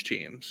college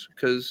teams,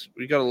 because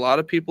we got a lot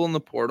of people in the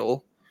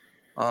portal.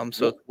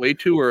 So it's way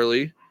too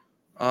early.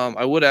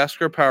 I would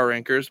ask our power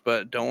rankers,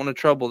 but don't want to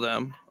trouble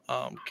them.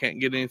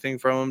 Can't get anything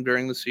from them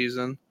during the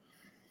season.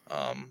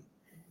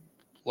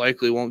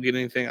 Likely won't get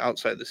anything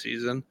outside the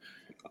season.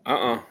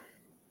 But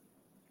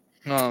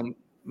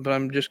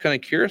I'm just kind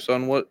of curious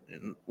on what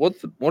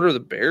are the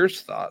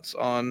Bears' thoughts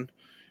on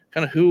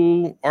kind of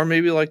who are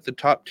maybe like the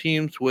top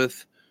teams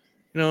with,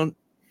 it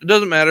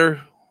doesn't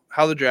matter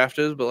how the draft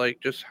is, but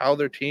like just how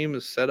their team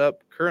is set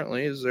up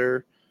currently. Is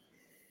there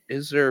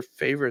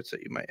favorites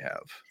that you might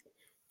have?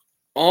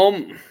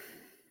 I'm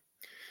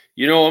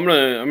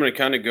gonna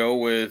kind of go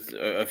with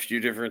a few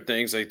different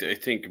things. I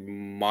think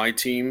my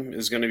team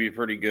is going to be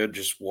pretty good.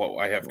 Just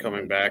what I have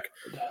coming back.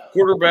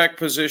 Quarterback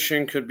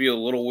position could be a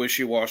little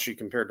wishy-washy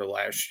compared to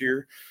last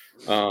year,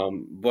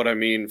 but I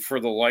mean, for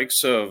the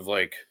likes of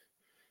like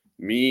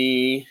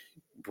me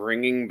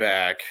bringing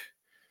back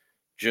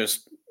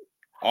just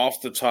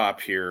off the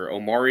top here,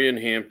 Omarion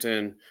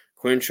Hampton,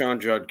 Quinshawn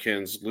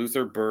Judkins,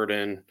 Luther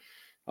Burden,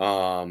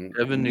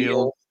 Evan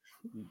Neal,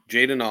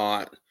 Jaden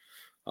Ott.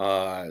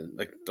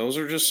 Like those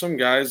are just some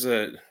guys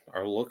that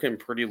are looking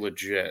pretty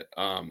legit.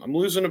 I'm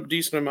losing a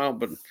decent amount,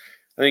 but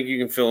I think you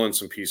can fill in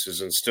some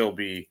pieces and still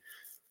be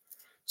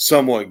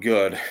somewhat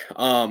good.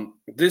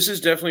 This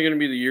is definitely going to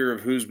be the year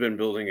of who's been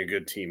building a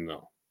good team,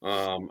 though.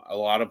 A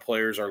lot of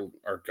players are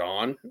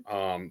gone.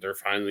 They're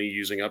finally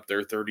using up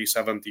their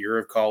 37th year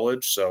of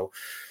college, so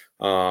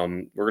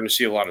we're going to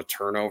see a lot of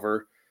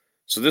turnover.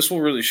 So this will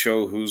really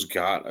show who's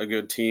got a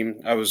good team.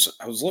 I was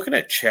looking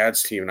at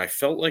Chad's team, and I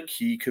felt like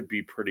he could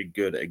be pretty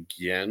good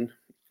again.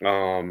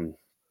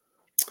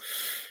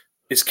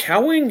 Is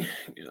Cowing?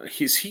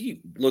 Is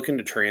he looking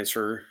to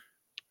transfer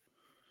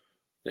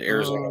the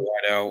Arizona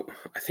wideout?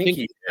 I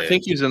think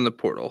he's in the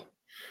portal.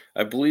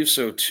 I believe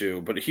so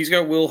too. But he's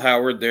got Will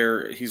Howard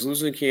there. He's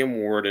losing Cam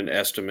Ward and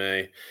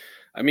Estime.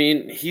 I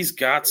mean, he's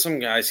got some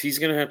guys. He's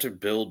going to have to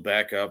build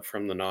back up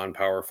from the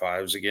non-power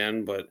fives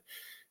again, but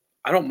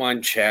I don't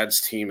mind Chad's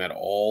team at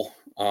all.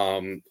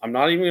 I'm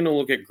not even going to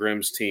look at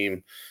Grimm's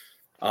team.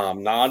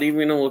 Not even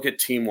going to look at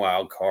Team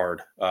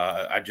Wildcard.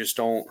 I just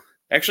don't.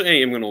 Actually,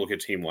 I am going to look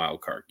at Team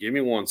Wildcard. Give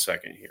me 1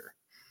 second here.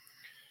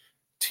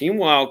 Team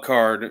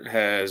Wildcard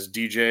has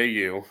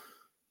DJU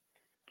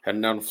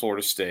heading down to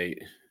Florida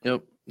State.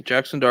 Yep.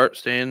 Jackson Dart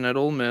staying at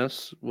Ole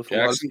Miss with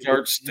Jackson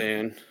Dart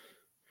staying.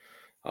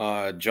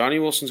 Johnny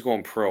Wilson's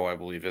going pro, I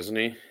believe, isn't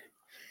he?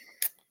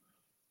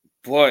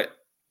 But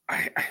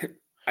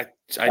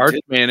Arch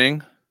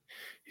Manning.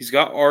 He's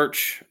got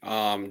Arch.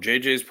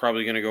 JJ's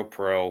probably going to go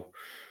pro.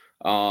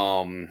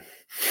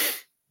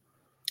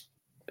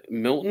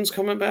 Milton's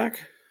coming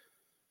back.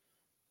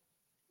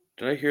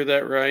 Did I hear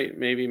that right?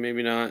 Maybe,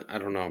 maybe not. I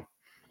don't know.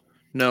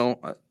 No,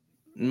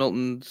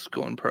 Milton's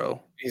going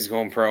pro. He's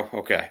going pro.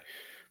 Okay.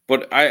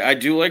 But I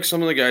do like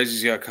some of the guys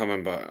he's got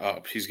coming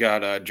up. He's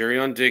got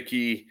Jerrion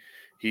Dickey.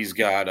 He's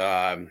got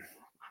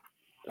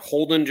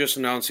Holden just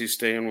announced he's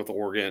staying with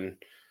Oregon.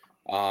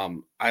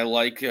 I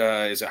like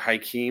is it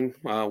Hakeem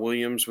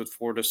Williams with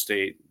Florida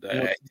State? Yep.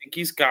 I think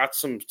he's got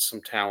some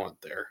talent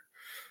there.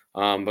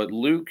 But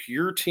Luke,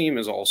 your team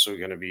is also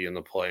going to be in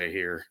the play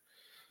here.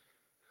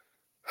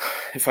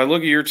 If I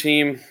look at your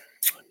team,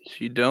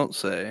 You don't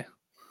say.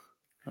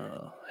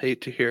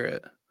 Hate to hear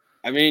it.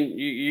 I mean,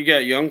 you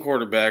got young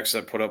quarterbacks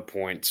that put up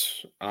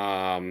points.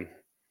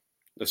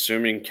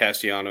 Assuming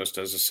Castellanos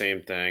does the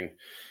same thing.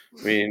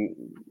 I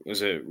mean,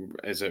 is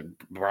it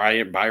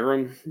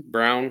Byram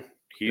Brown?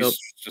 He's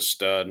just a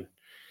stud.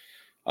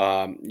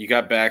 You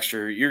got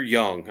Baxter. You're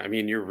young. I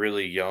mean, you're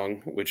really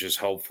young, which is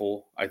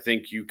helpful. I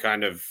think you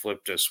kind of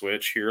flipped a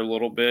switch here a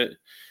little bit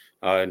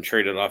and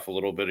traded off a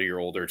little bit of your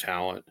older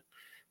talent.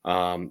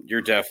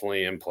 You're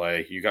definitely in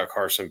play. You got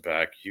Carson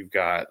Beck. You've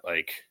got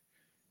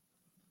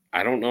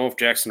I don't know if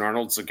Jackson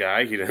Arnold's the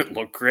guy. He didn't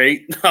look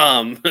great. Did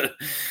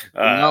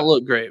not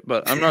look great,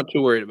 but I'm not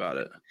too worried about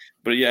it.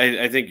 But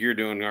yeah, I think you're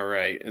doing all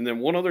right. And then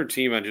one other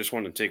team I just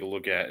want to take a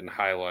look at and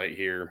highlight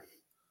here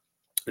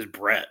is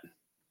Brett.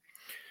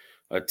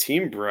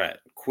 Team Brett.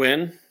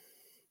 Quinn's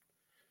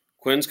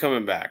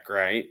coming back,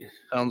 right?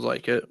 Sounds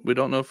like it. We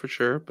don't know for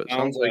sure, but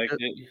sounds like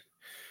it.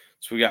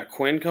 So we got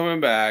Quinn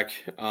coming back.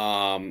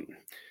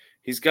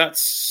 He's got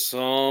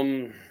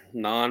some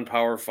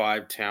non-Power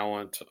 5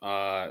 talent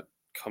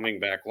coming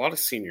back. A lot of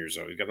seniors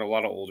though. He's got a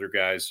lot of older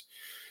guys.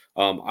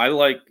 I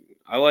like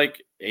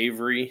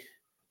Avery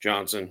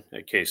Johnson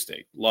at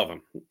K-State. Love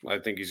him. I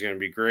think he's going to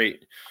be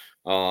great.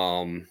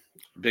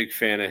 Big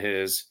fan of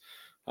his.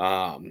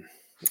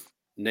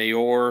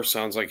 Nayor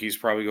sounds like he's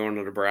probably going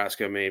to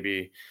Nebraska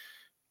maybe.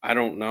 I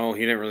don't know.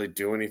 He didn't really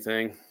do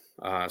anything,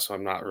 so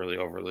I'm not really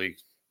overly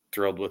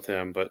thrilled with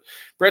him. But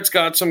Brett's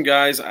got some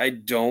guys. I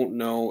don't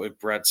know if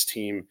Brett's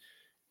team's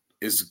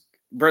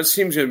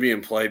going to be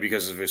in play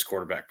because of his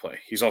quarterback play.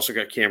 He's also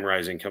got Cam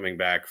Rising coming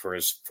back for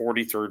his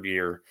 43rd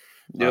year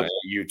at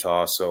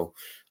Utah. So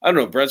I don't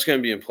know. Brett's going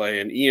to be in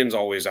play, and Ian's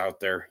always out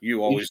there.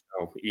 You always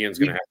know Ian's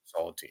going to have a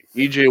solid team.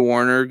 EJ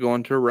Warner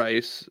going to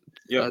Rice,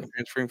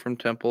 transferring from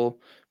Temple.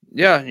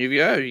 Yeah, you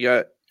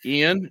got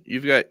Ian.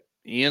 You've got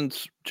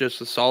Ian's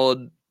just a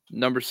solid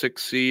number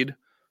 6 seed.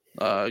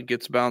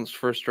 Gets bounced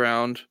first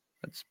round.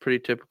 That's pretty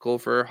typical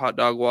for hot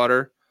dog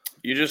water.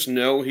 You just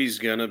know he's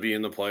going to be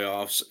in the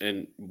playoffs,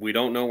 and we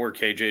don't know where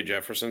KJ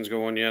Jefferson's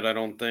going yet, I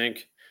don't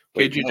think.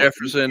 KJ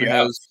Jefferson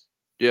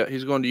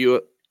he's going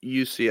to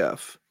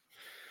UCF.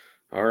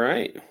 All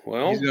right.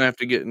 Well, he's going to have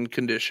to get in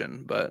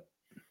condition, but.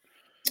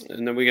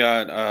 And then we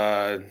got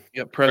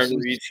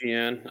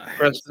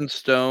Preston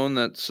Stone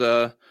that's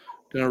going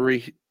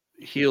to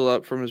heal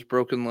up from his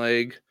broken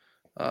leg.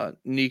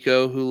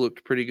 Nico, who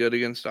looked pretty good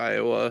against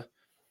Iowa.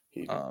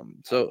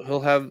 So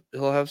he'll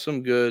have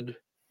some good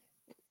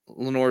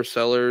Lenore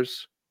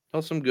Sellers.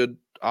 He'll have some good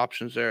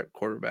options there at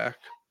quarterback.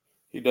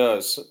 He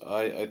does.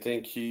 I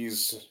think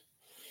he's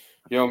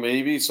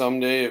maybe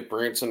someday if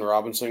Branson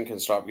Robinson can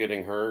stop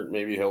getting hurt,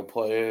 maybe he'll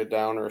play a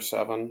down or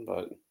 7,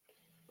 but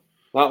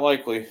not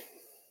likely.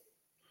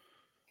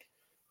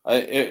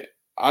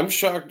 I'm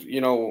shocked,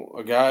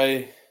 a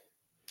guy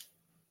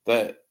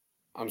that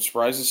I'm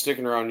surprised is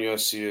sticking around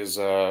USC is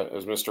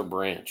Mr.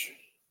 Branch.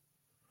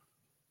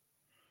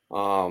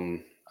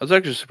 I was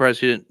actually surprised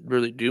he didn't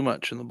really do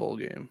much in the bowl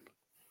game.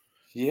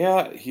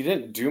 Yeah, he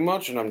didn't do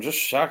much, and I'm just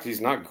shocked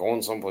he's not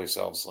going someplace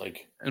else.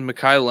 And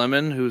Mekhi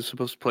Lemon, who's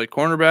supposed to play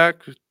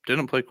cornerback,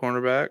 didn't play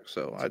cornerback.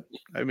 So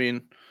I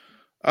mean,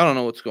 I don't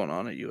know what's going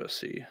on at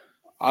USC.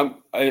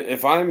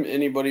 If I'm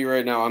anybody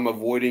right now, I'm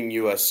avoiding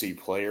USC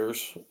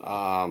players.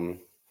 I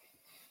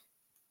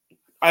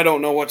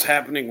don't know what's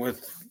happening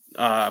with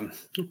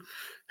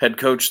head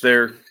coach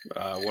there,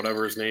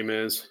 whatever his name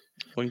is.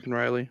 Lincoln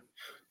Riley.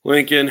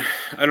 Lincoln,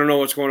 I don't know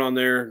what's going on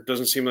there.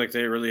 Doesn't seem like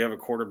they really have a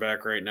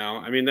quarterback right now.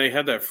 I mean, they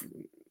had that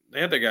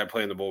guy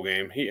play in the bowl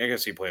game. I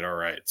guess he played all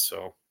right.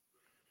 So,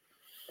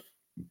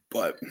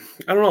 but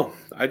I don't know.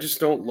 I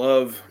don't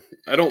love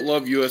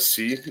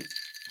USC.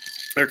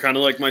 They're kind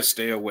of like my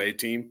stay away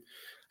team.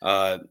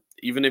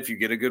 Even if you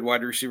get a good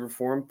wide receiver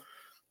for them,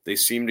 they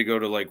seem to go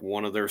to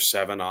one of their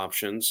 7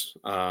 options.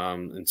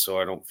 And so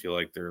I don't feel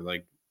like they're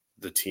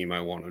the team I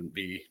want to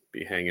be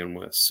hanging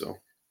with. So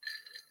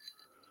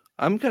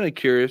I'm kind of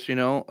curious,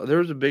 there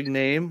was a big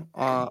name.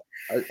 I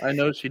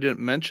noticed you didn't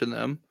mention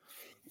them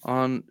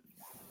on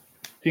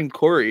Team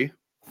Corey.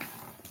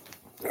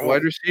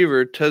 Wide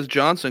receiver, Tez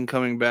Johnson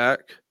coming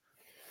back.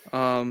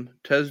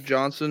 Tez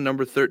Johnson,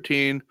 number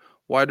 13,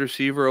 wide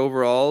receiver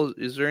overall.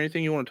 Is there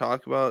anything you want to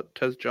talk about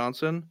Tez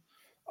Johnson?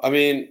 I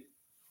mean,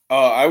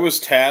 I was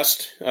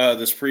tasked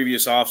this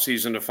previous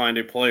offseason to find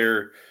a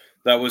player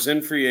that was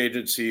in free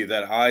agency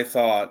that I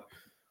thought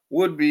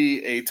would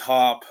be a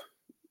top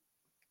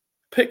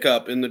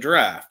pickup in the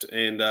draft.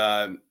 And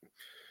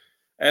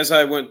as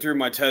I went through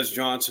my Tez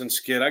Johnson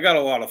skit, I got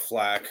a lot of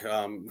flack.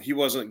 He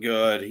wasn't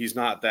good. He's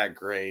not that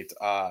great.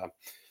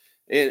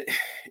 It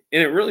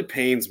really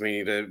pains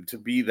me to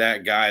be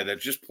that guy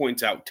that just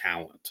points out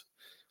talent.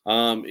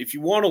 If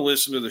you want to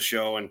listen to the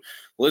show and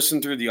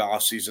listen through the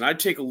off season, I'd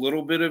take a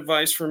little bit of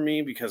advice from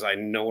me because I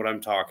know what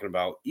I'm talking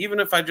about. Even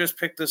if I just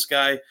pick this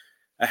guy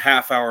a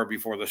half hour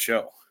before the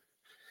show,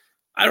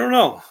 I don't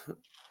know.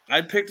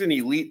 I picked an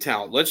elite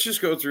talent. Let's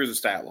just go through the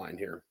stat line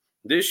here.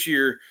 This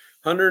year,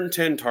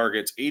 110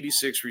 targets,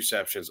 86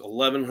 receptions,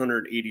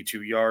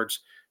 1,182 yards,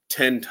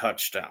 10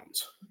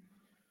 touchdowns.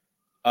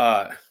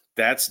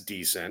 That's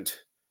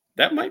decent.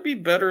 That might be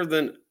better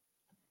than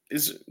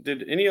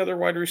did any other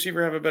wide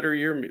receiver have a better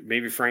year?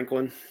 Maybe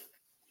Franklin.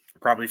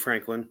 Probably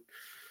Franklin.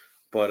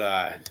 But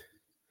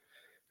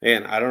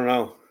man, I don't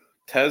know.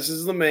 Tez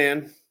is the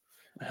man.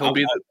 He'll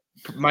be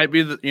might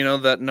be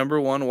that number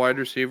one wide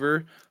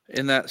receiver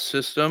in that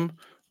system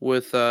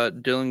with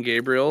Dylan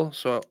Gabriel.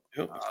 So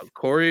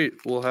Corey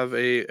will have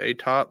a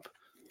top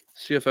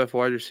CFF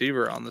wide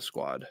receiver on the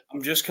squad.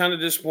 I'm just kind of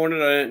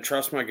disappointed I didn't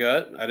trust my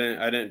gut. I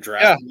didn't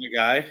draft the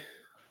guy.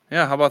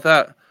 Yeah, how about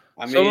that?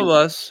 Some of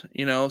us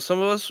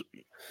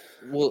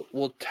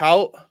will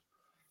tout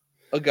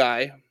a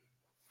guy.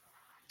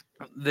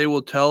 They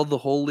will tell the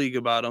whole league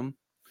about him.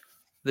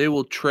 They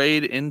will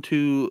trade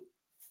into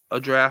a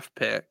draft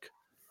pick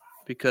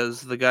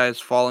because the guy is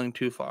falling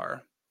too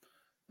far,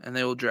 and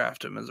they will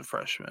draft him as a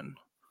freshman.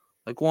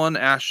 Like one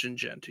Ashton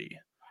Genty.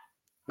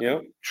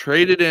 Yep.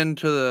 Traded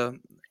into the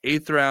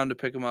 8th round to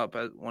pick him up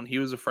when he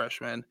was a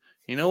freshman.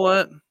 You know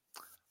what?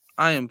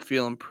 I am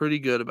feeling pretty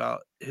good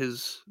about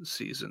his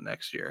season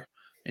next year.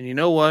 And you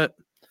know what?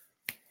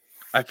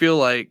 I feel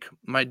like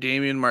my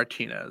Damian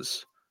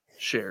Martinez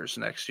shares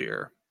next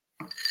year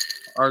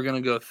are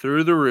going to go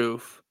through the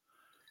roof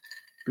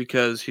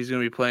because he's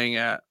going to be playing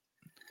at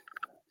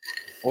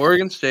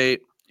Oregon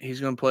State.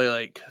 He's going to play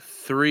like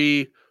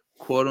 3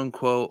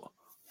 quote-unquote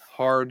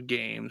hard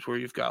games where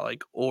you've got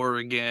like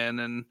Oregon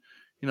and,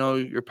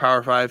 your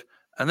Power 5.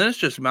 And then it's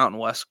just Mountain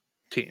West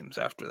teams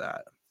after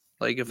that.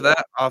 Like if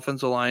that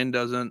offensive line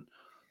doesn't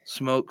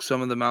smoke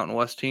some of the Mountain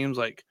West teams,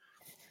 like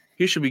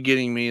he should be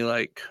getting me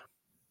like,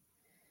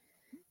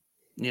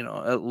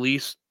 at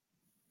least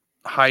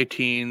high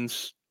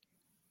teens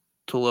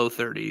to low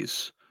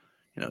 30s,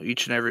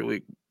 each and every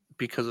week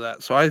because of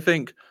that. So I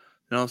think,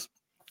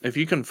 if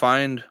you can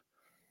find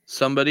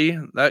somebody,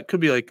 that could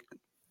be like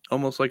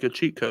almost like a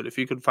cheat code. If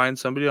you could find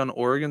somebody on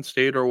Oregon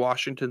State or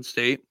Washington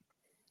State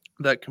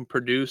that can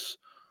produce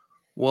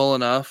well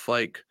enough,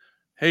 like,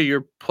 hey,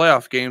 your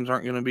playoff games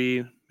aren't going to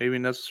be maybe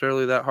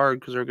necessarily that hard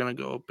because they're going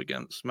to go up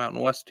against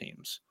Mountain West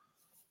teams.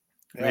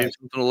 Maybe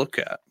something to look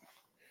at.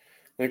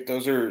 I think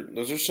those are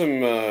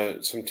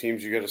some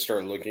teams you got to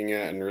start looking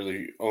at and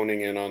really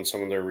owning in on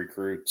some of their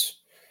recruits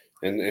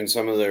and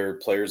some of their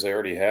players they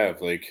already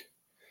have. Like,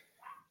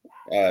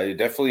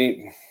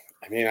 definitely.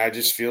 I mean, I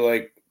just feel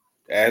like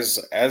as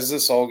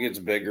this all gets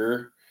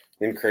bigger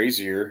and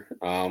crazier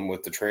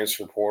with the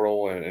transfer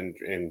portal and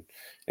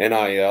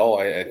NIL,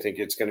 I think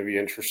it's going to be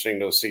interesting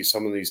to see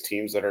some of these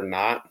teams that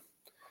are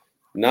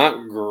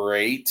not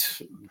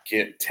great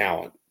get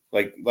talent.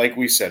 Like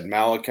we said,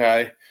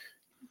 Malachi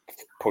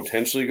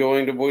potentially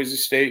going to Boise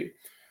State.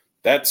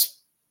 That's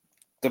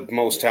the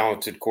most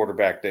talented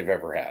quarterback they've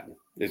ever had.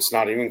 It's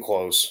not even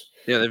close.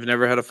 Yeah, they've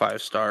never had a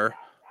 5-star.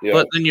 Yeah.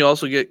 But then you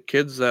also get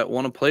kids that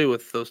want to play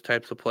with those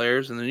types of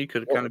players, and then you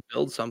could kind of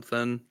build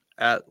something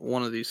at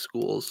one of these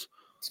schools.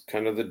 It's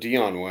kind of the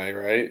Dion way,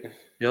 right?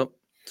 Yep.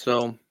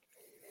 So,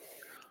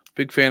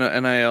 big fan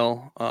of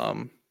NIL.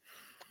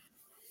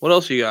 What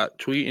else you got?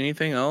 Tweet,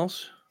 anything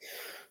else?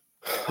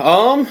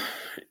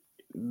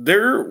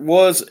 There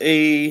was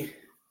a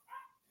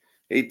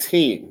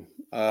team,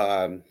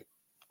 a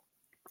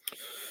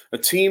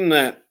team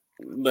that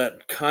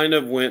kind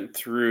of went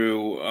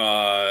through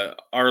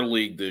our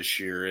league this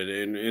year,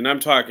 and I'm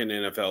talking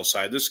NFL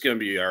side. This is going to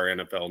be our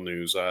NFL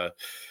news.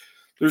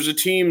 There's a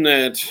team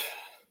that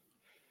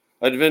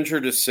I'd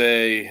venture to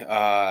say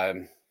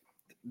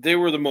they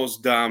were the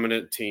most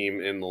dominant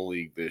team in the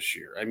league this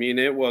year. I mean,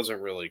 it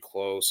wasn't really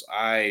close.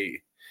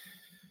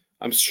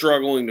 I'm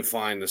struggling to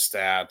find the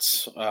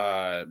stats,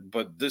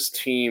 but this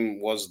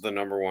team was the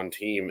number one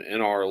team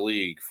in our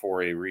league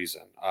for a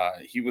reason.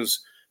 He was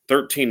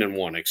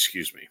 13-1,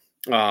 excuse me.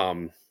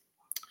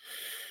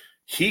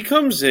 He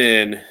comes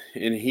in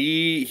and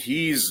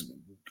he's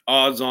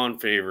odds-on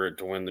favorite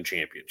to win the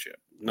championship.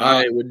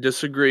 I would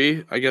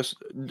disagree. I guess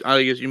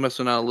you must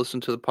have not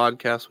listened to the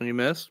podcast when you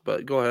missed,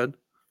 but go ahead.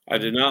 I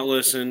did not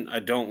listen. I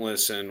don't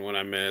listen when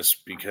I miss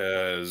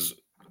because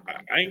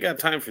I ain't got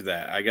time for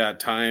that. I got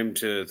time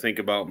to think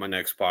about my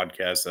next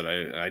podcast that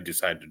I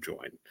decide to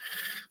join.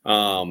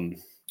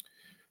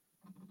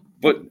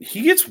 But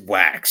he gets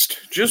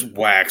just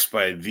waxed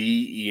by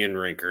the Ian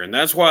Rinker. And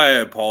that's why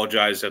I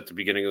apologized at the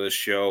beginning of the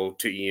show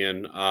to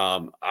Ian.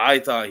 I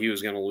thought he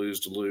was going to lose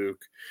to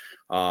Luke.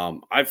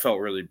 I felt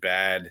really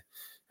bad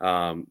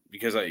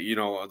because,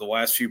 the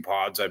last few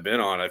pods I've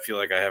been on, I feel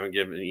like I haven't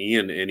given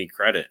Ian any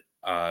credit.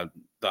 The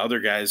other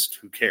guys,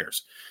 who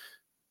cares?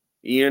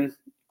 Ian,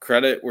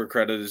 credit where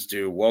credit is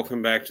due.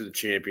 Welcome back to the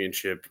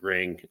championship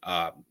ring.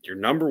 You're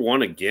number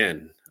one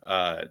again.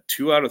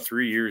 2 out of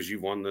 3 years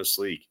you've won this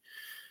league.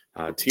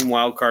 Team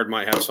Wildcard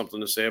might have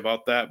something to say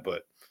about that,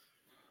 but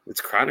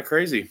it's kind of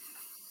crazy.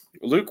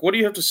 Luke, what do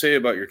you have to say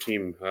about your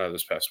team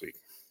this past week?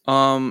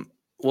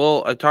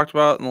 Well, I talked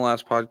about in the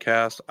last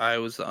podcast, I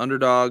was the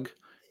underdog.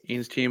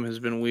 Ian's team has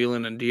been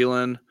wheeling and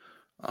dealing.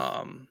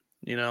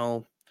 You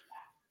know,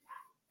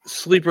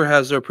 Sleeper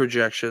has their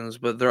projections,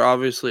 but they're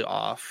obviously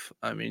off.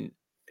 I mean,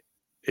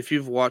 if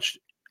you've watched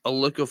a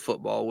look of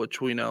football,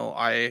 which we know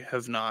I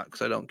have not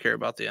because I don't care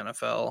about the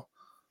NFL,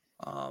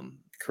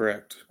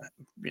 Correct.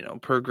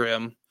 Per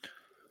Grimm.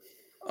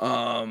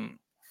 The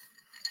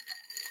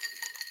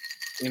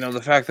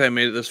fact that I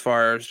made it this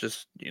far is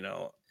just,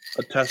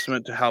 a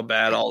testament to how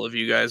bad all of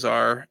you guys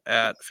are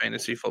at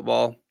fantasy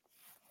football.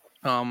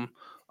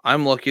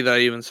 I'm lucky that I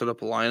even set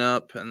up a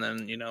lineup and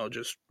then,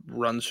 just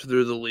runs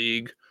through the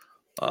league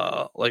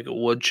like a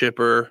wood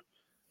chipper.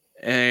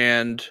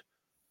 And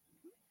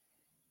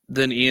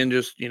then Ian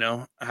just,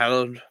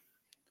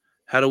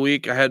 had a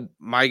week.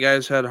 My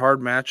guys had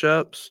hard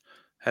matchups,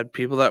 had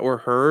people that were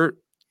hurt.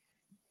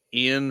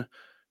 Ian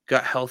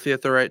got healthy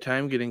at the right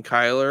time, getting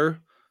Kyler.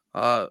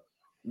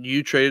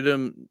 You traded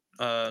him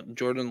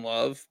Jordan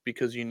Love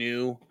because you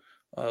knew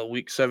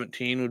week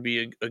 17 would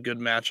be a good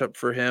matchup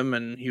for him,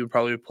 and he would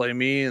probably play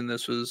me, and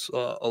this was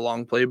a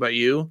long play by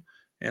you,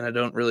 and I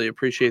don't really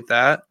appreciate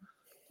that.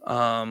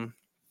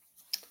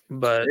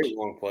 But great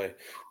long play.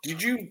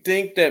 Did you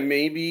think that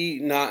maybe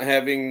not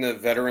having the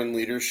veteran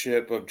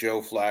leadership of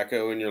Joe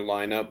Flacco in your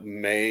lineup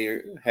may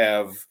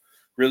have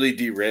really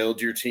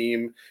derailed your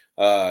team?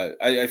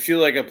 I feel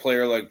like a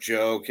player like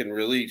Joe can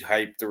really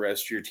hype the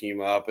rest of your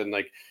team up and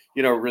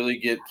really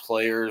get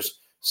players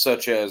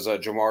such as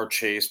Jamar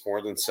Chase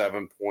more than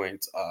 7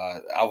 points,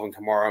 Alvin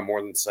Kamara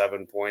more than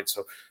 7 points.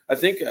 So I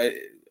think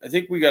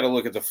we got to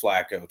look at the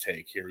Flacco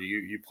take here.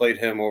 You played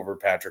him over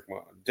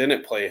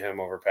didn't play him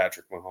over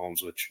Patrick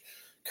Mahomes, which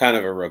kind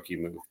of a rookie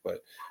move.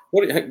 But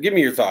give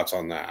me your thoughts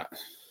on that.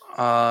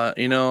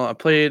 I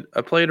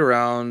played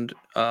around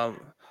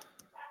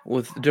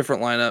with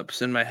different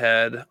lineups in my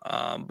head,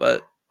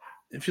 but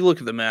if you look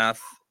at the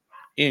math,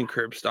 Ian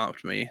curb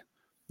stomped me.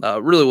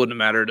 Really wouldn't have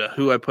mattered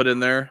who I put in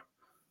there.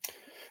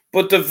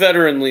 But the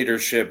veteran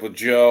leadership with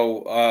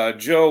Joe,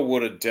 Joe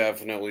would have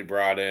definitely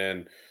brought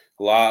in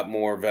a lot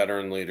more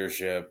veteran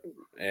leadership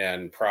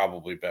and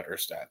probably better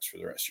stats for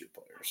the rest of your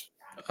players.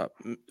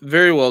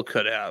 Very well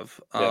could have.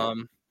 Yeah.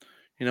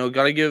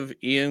 Got to give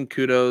Ian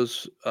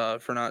kudos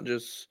for not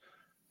just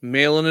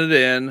mailing it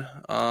in.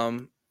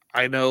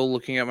 I know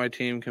looking at my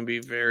team can be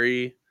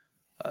very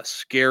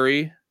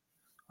scary,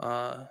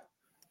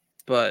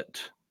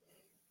 but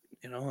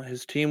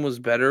his team was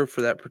better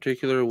for that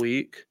particular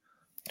week.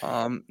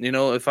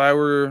 If I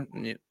were,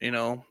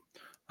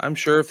 I'm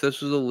sure if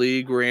this was a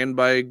league ran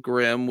by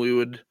Grimm, we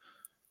would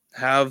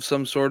have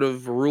some sort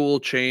of rule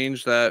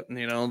change that,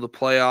 the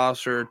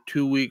playoffs are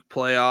 2-week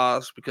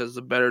playoffs because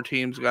the better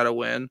teams got to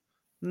win.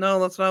 No,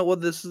 that's not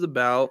what this is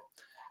about.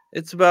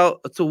 It's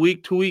a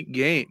week-to-week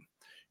game.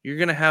 You're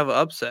going to have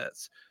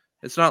upsets.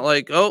 It's not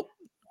like,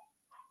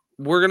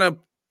 we're going to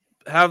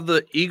have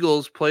the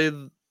Eagles play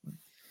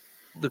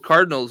the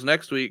Cardinals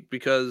next week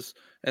because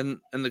and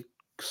the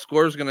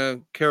score is going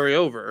to carry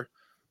over.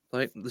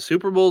 Like the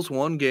Super Bowl's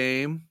one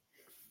game,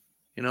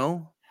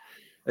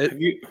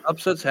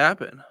 upsets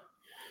happen.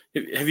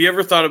 Have you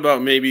ever thought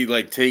about maybe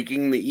like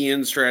taking the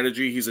Ian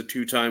strategy? He's a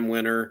 2-time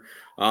winner.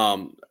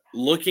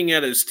 Looking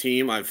at his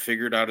team, I've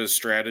figured out his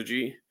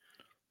strategy.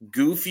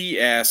 Goofy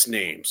ass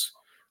names.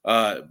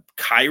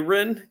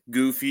 Kyron,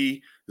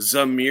 Goofy.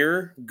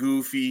 Zamir,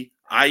 Goofy.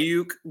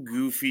 Ayuk,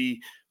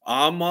 Goofy.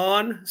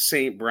 Amon,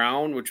 St.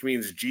 Brown, which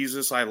means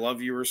Jesus, I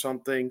love you or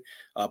something.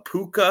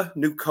 Puka,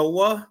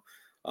 Nukoa.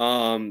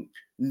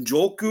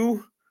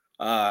 Njoku,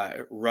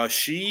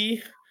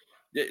 Rashi.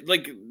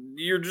 Like,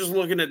 you're just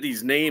looking at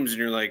these names and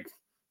you're like,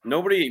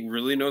 nobody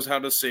really knows how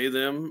to say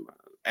them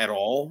at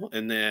all.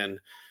 And then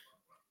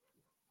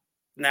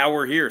now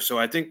we're here. So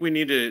I think we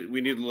need to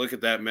look at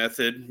that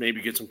method,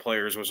 maybe get some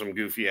players with some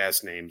goofy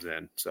ass names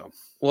in. So,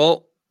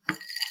 well,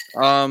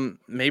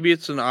 maybe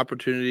it's an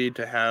opportunity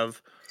to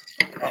have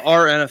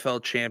our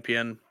NFL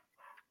champion,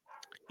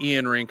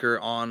 Ian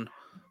Rinker, on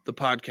the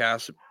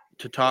podcast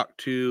to talk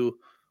to,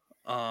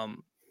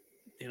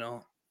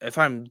 if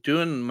I'm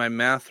doing my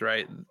math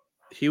right,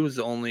 he was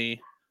the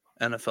only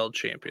NFL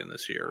champion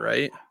this year,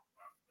 right?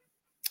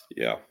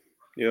 Yeah.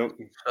 Yep.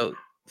 So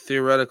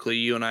theoretically,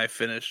 you and I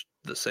finished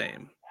the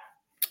same,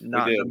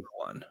 not number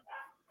one.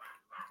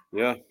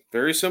 Yeah.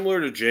 Very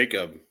similar to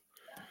Jacob.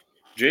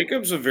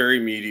 Jacob's a very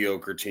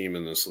mediocre team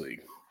in this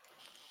league.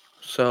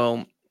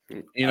 So,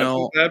 I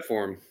feel bad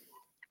for him.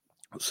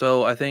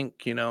 So I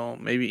think,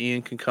 maybe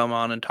Ian can come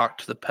on and talk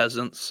to the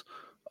peasants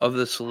of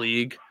this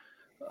league,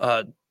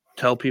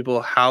 tell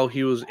people how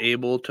he was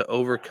able to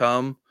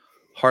overcome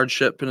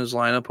hardship in his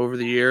lineup over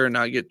the year and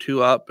not get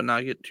too up and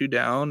not get too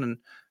down, and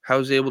how he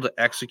was able to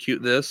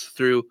execute this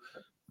through,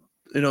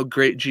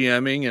 great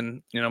GMing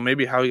and,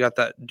 maybe how he got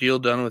that deal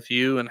done with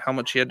you and how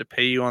much he had to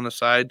pay you on the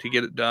side to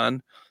get it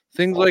done.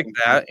 Things like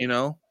that,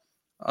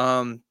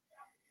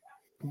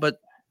 But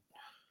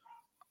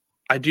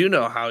I do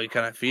know how he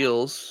kind of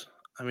feels.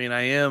 I mean,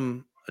 I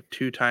am a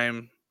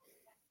 2-time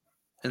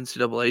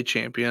NCAA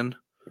champion.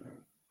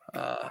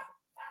 I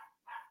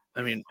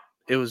mean,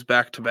 it was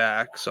back to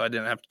back, so I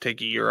didn't have to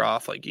take a year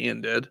off like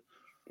Ian did.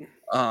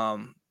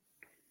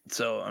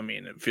 So I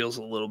mean, it feels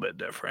a little bit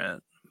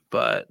different,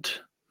 but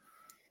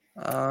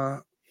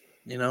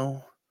you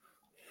know,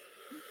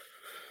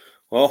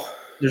 well,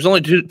 there's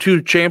only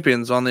two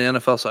champions on the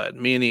NFL side,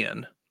 me and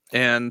Ian.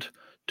 And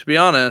to be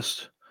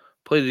honest,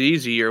 played it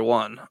easy year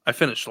 1. I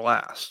finished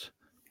last.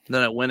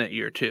 Then I win it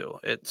year 2.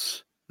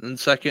 It's then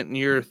second in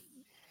year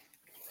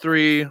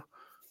 3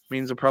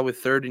 means I'm probably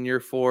third in year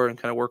 4 and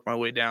kind of work my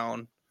way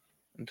down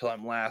until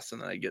I'm last,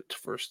 and then I get to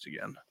first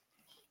again.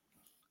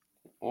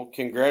 Well,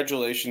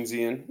 congratulations,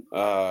 Ian.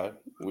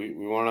 We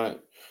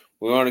want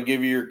to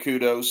give you your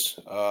kudos.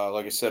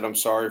 Like I said, I'm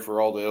sorry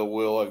for all the ill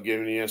will I've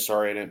given you.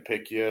 Sorry I didn't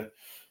pick you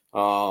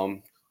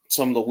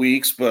some of the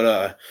weeks,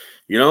 but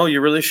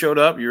you really showed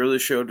up. You really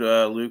showed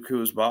Luke who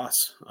was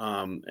boss.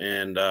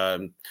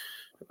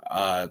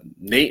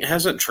 Nate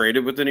hasn't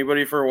traded with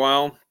anybody for a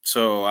while,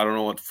 so I don't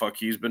know what the fuck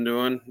he's been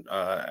doing.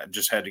 I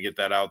just had to get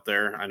that out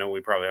there. I know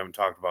we probably haven't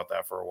talked about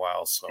that for a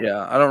while. So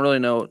yeah, I don't really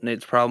know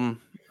Nate's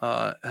problem.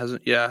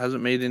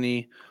 Hasn't made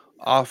any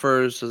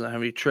offers, doesn't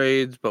have any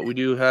trades, but we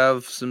do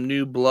have some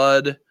new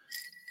blood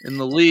in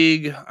the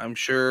league. I'm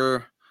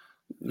sure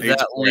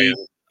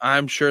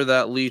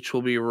that leech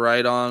will be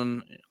right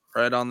on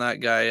that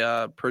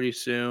guy pretty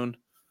soon.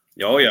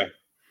 Oh yeah.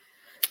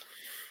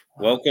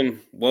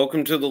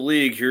 Welcome to the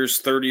league.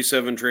 Here's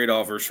 37 trade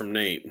offers from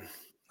Nate.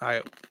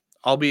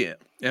 I'll be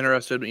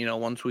interested,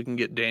 once we can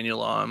get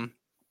Daniel on,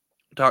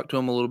 talk to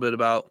him a little bit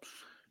about,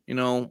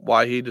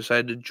 why he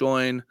decided to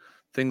join,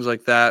 things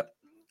like that.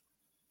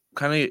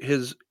 Kind of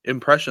his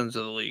impressions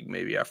of the league,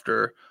 maybe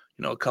after,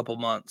 a couple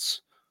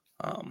months.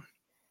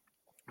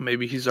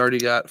 Maybe he's already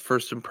got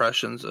first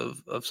impressions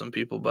of some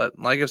people. But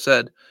like I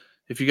said,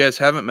 if you guys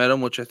haven't met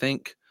him, which I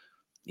think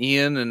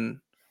Ian and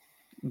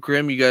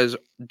Grim, you guys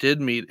did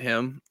meet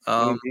him.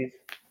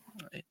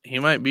 He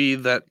might be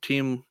that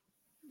team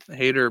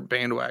hater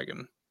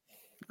bandwagon.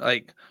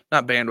 Like,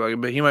 not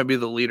bandwagon, but he might be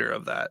the leader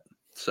of that.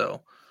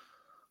 So,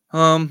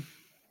 yeah,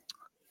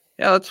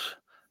 that's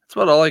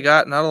about all I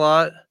got. Not a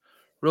lot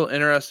real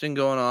interesting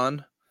going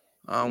on.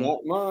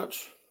 Not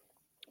much.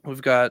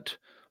 We've got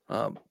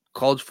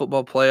college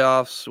football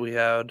playoffs. We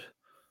had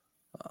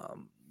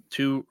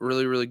 2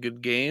 really, really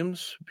good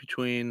games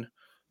between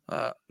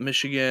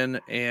Michigan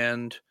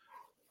and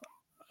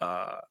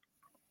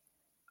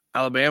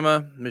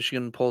Alabama.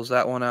 Michigan pulls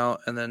that one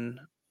out, and then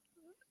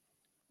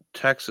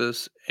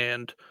Texas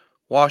and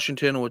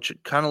Washington, which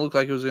kind of looked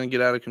like it was going to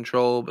get out of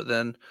control, but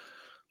then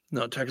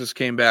Texas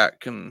came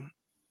back, and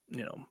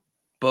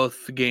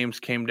both the games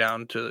came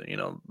down to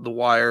the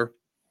wire.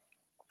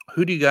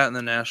 Who do you got in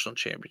the national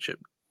championship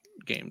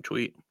game,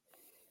 Tweet?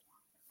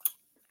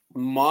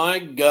 My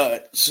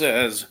gut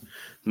says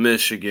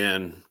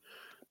Michigan,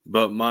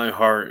 but my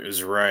heart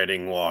is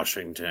riding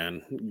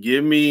Washington.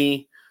 Give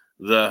me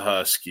the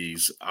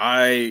Huskies.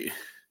 Penix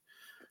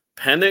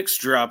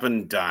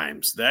dropping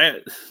dimes.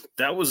 That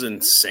was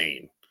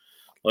insane.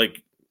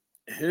 Like,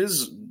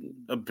 his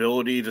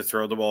ability to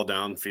throw the ball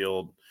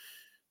downfield,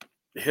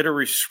 hit a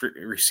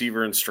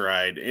receiver in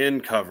stride,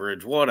 in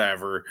coverage,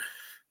 whatever.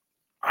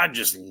 I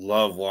just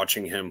love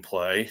watching him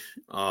play.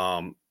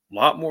 Lot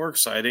more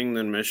exciting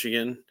than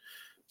Michigan.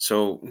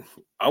 So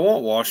I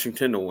want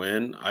Washington to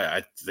win.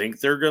 I think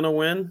they're going to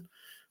win.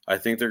 I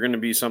think they're going to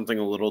be something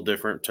a little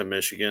different to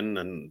Michigan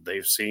than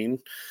they've seen.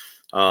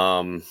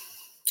 A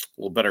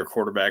little better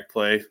quarterback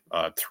play.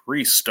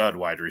 3 stud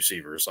wide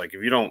receivers. Like,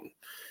 if you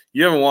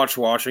haven't watched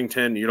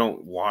Washington, you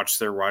don't watch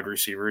their wide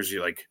receivers,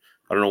 I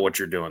don't know what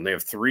you're doing. They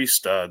have 3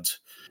 studs.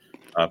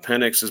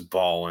 Penix is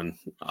balling.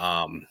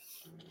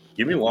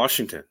 Give me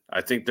Washington.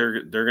 I think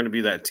they're going to be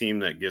that team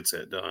that gets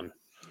it done.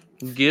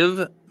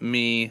 Give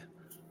me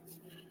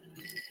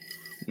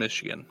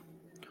Michigan.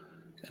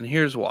 And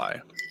here's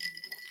why.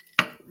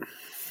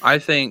 I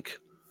think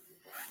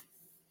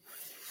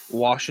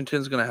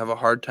Washington's going to have a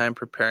hard time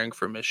preparing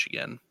for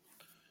Michigan,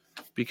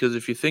 because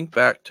if you think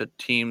back to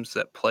teams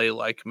that play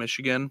like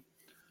Michigan,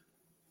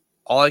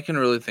 all I can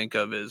really think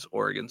of is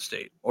Oregon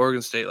State.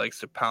 Oregon State likes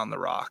to pound the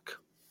rock.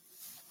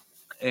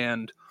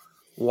 And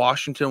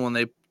Washington, when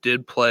they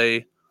did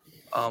play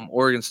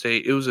Oregon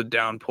State, it was a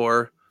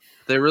downpour.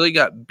 They really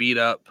got beat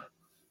up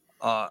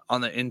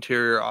on the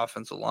interior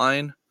offensive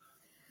line,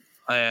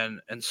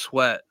 and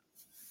Sweat.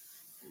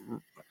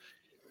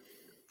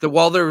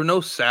 While there were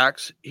no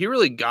sacks, he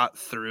really got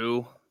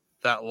through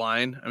that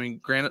line. I mean,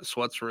 granted,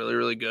 Sweat's really,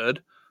 really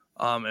good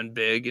and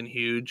big and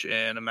huge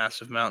and a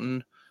massive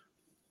mountain.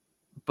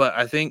 But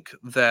I think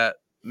that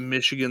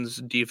Michigan's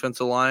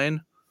defensive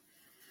line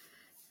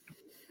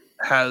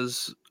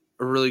has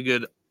a really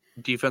good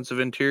defensive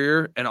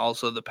interior, and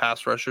also the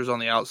pass rushers on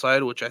the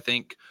outside, which I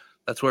think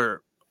that's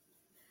where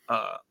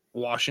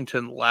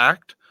Washington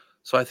lacked.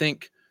 So I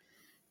think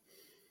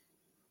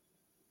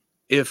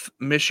if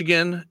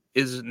Michigan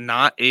is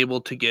not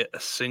able to get a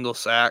single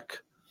sack,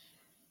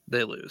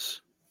 they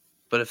lose.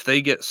 But if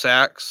they get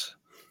sacks,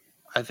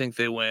 I think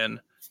they win.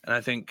 And I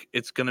think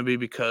it's going to be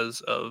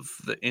because of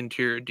the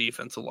interior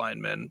defensive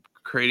linemen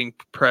creating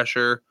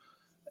pressure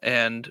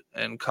and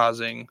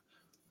causing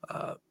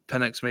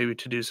Penix maybe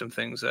to do some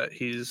things that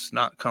he's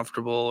not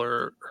comfortable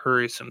or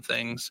hurry some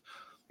things.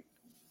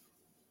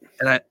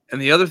 And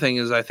the other thing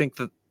is I think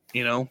that,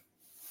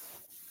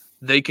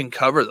 they can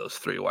cover those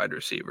 3 wide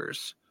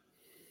receivers.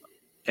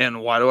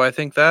 And why do I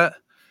think that?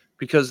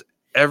 Because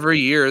every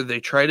year they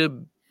try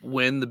to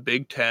win the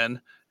Big Ten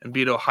and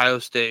beat Ohio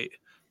State,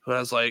 who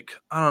has like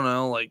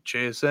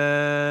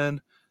JSN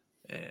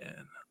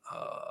and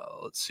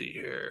let's see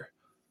here,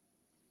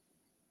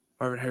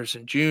 Marvin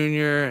Harrison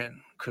Jr.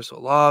 and Chris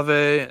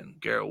Olave and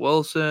Garrett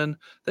Wilson.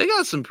 They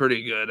got some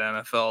pretty good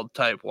NFL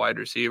type wide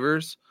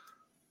receivers,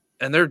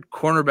 and their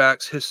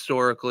cornerbacks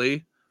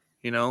historically,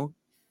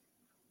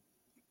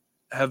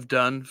 have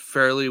done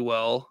fairly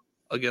well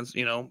against,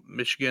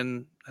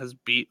 Michigan has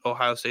beat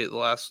Ohio State the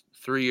last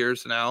 3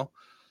 years now.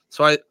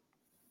 So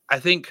I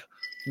think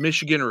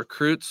Michigan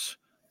recruits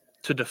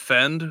to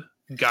defend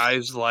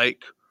guys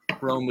like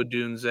Rome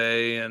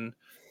Odunze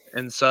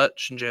and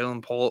such and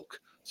Jalen Polk.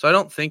 So I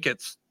don't think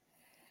it's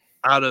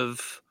out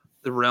of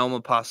the realm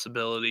of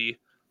possibility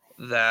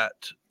that,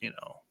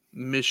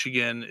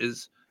 Michigan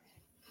is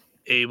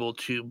able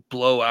to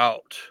blow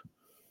out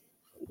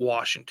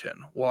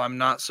Washington. Well, I'm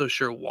not so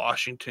sure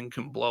Washington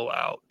can blow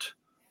out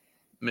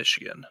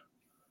Michigan.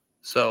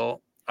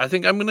 So I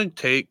think I'm going to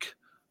take,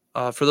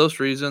 for those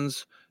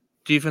reasons,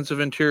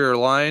 defensive interior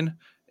line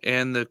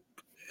and the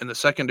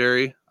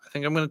secondary. I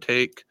think I'm going to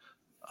take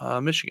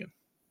Michigan.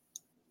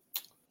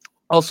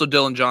 Also,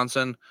 Dylan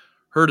Johnson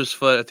hurt his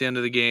foot at the end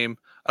of the game.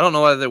 I don't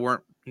know why they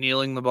weren't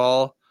kneeling the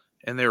ball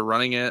and they were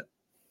running it.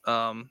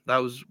 That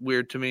was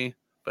weird to me,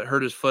 but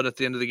hurt his foot at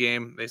the end of the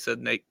game. They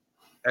said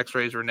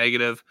X-rays were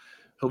negative.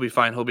 He'll be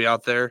fine. He'll be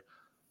out there.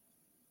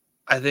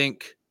 I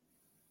think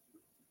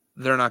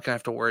they're not going to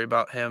have to worry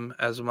about him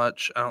as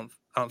much. I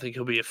don't think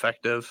he'll be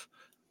effective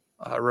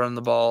running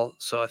the ball.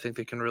 So I think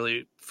they can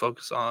really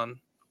focus on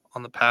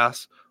the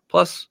pass.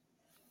 Plus,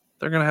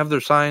 they're going to have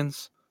their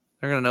signs.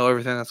 They're going to know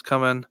everything that's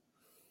coming.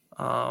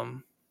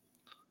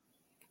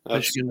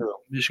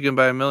 Michigan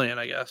by 1 million,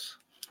 I guess.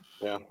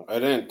 Yeah, I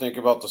didn't think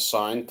about the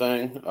sign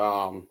thing,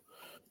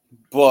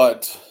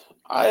 but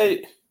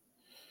I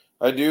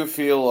do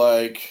feel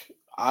like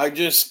I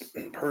just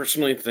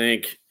personally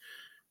think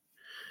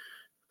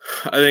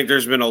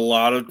there's been a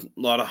lot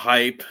of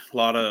hype, a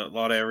lot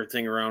of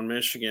everything around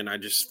Michigan. I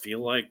just feel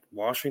like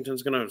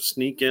Washington's going to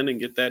sneak in and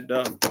get that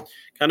done.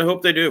 Kind of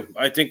hope they do.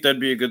 I think that'd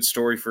be a good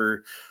story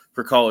for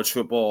college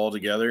football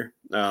altogether.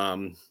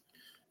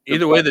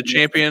 Either way, the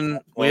champion.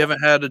 We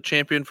haven't had a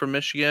champion from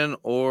Michigan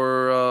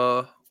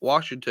or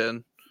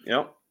Washington.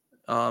 Yep.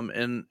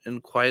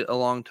 In quite a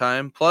long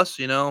time. Plus,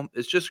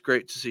 it's just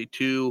great to see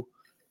 2,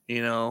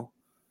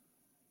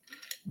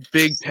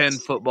 Big Ten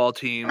football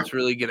teams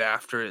really get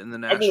after it in the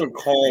national.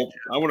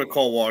 I wouldn't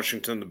call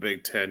Washington the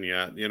Big Ten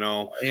yet. They're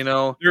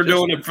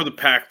doing it for the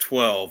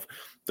Pac-12.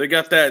 They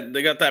got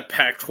that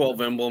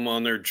Pac-12 emblem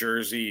on their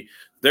jersey.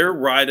 They're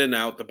riding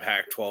out the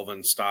Pac-12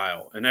 in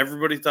style, and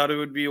everybody thought it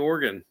would be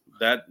Oregon.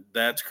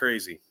 That's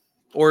crazy.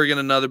 Oregon,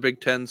 another Big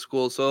Ten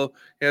school. So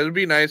yeah, it'd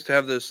be nice to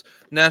have this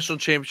national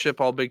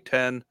championship all Big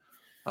Ten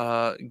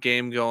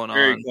game going on.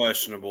 Very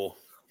questionable.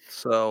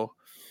 So,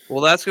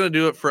 well, that's going to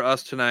do it for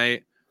us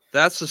tonight.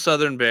 That's the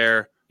Southern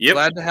Bear. Yep.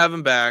 Glad to have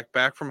him back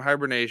from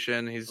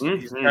hibernation. He's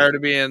tired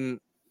of being,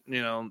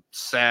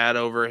 sad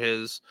over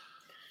his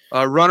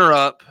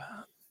runner-up.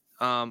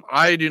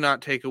 I do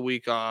not take a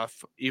week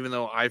off, even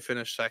though I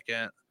finished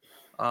second.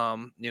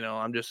 I'm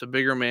just a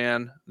bigger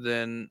man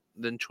than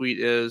Tweet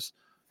is.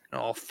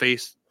 I'll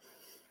face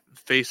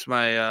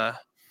my I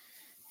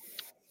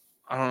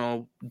don't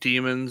know,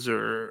 demons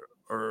or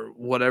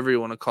whatever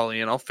you want to call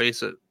Ian. I'll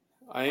face it.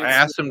 I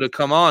asked him to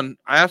come on.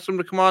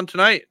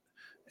 Tonight,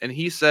 and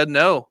he said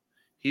no.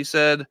 He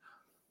said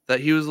that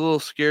he was a little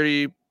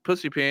scaredy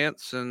pussy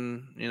pants,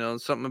 and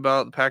something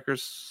about the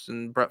Packers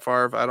and Brett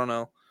Favre. I don't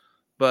know,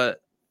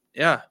 but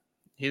yeah,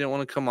 he didn't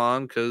want to come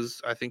on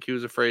because I think he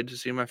was afraid to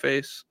see my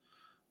face,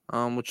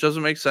 which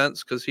doesn't make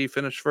sense because he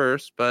finished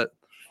first, but.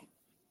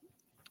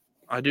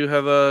 I do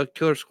have a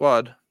killer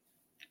squad.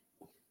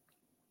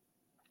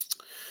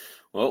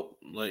 Well,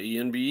 let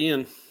Ian be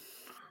Ian.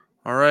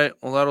 All right.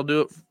 Well, that'll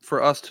do it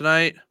for us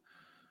tonight.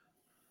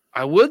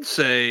 I would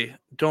say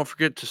don't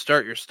forget to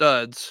start your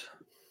studs,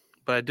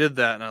 but I did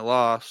that and I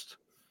lost.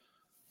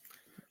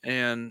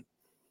 And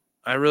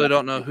I really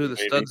don't know who the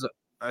studs.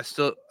 I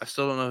still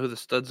don't know who the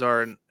studs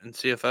are in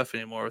CFF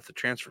anymore with the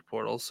transfer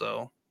portal.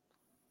 So,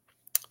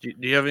 do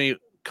you have any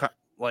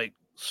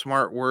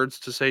smart words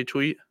to say,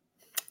 Tweet?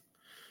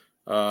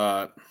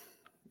 You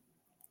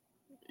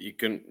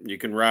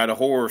can ride a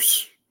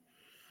horse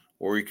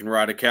or you can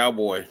ride a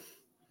cowboy.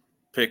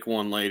 Pick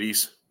one,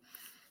 ladies.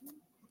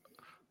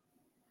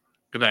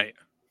 Good night.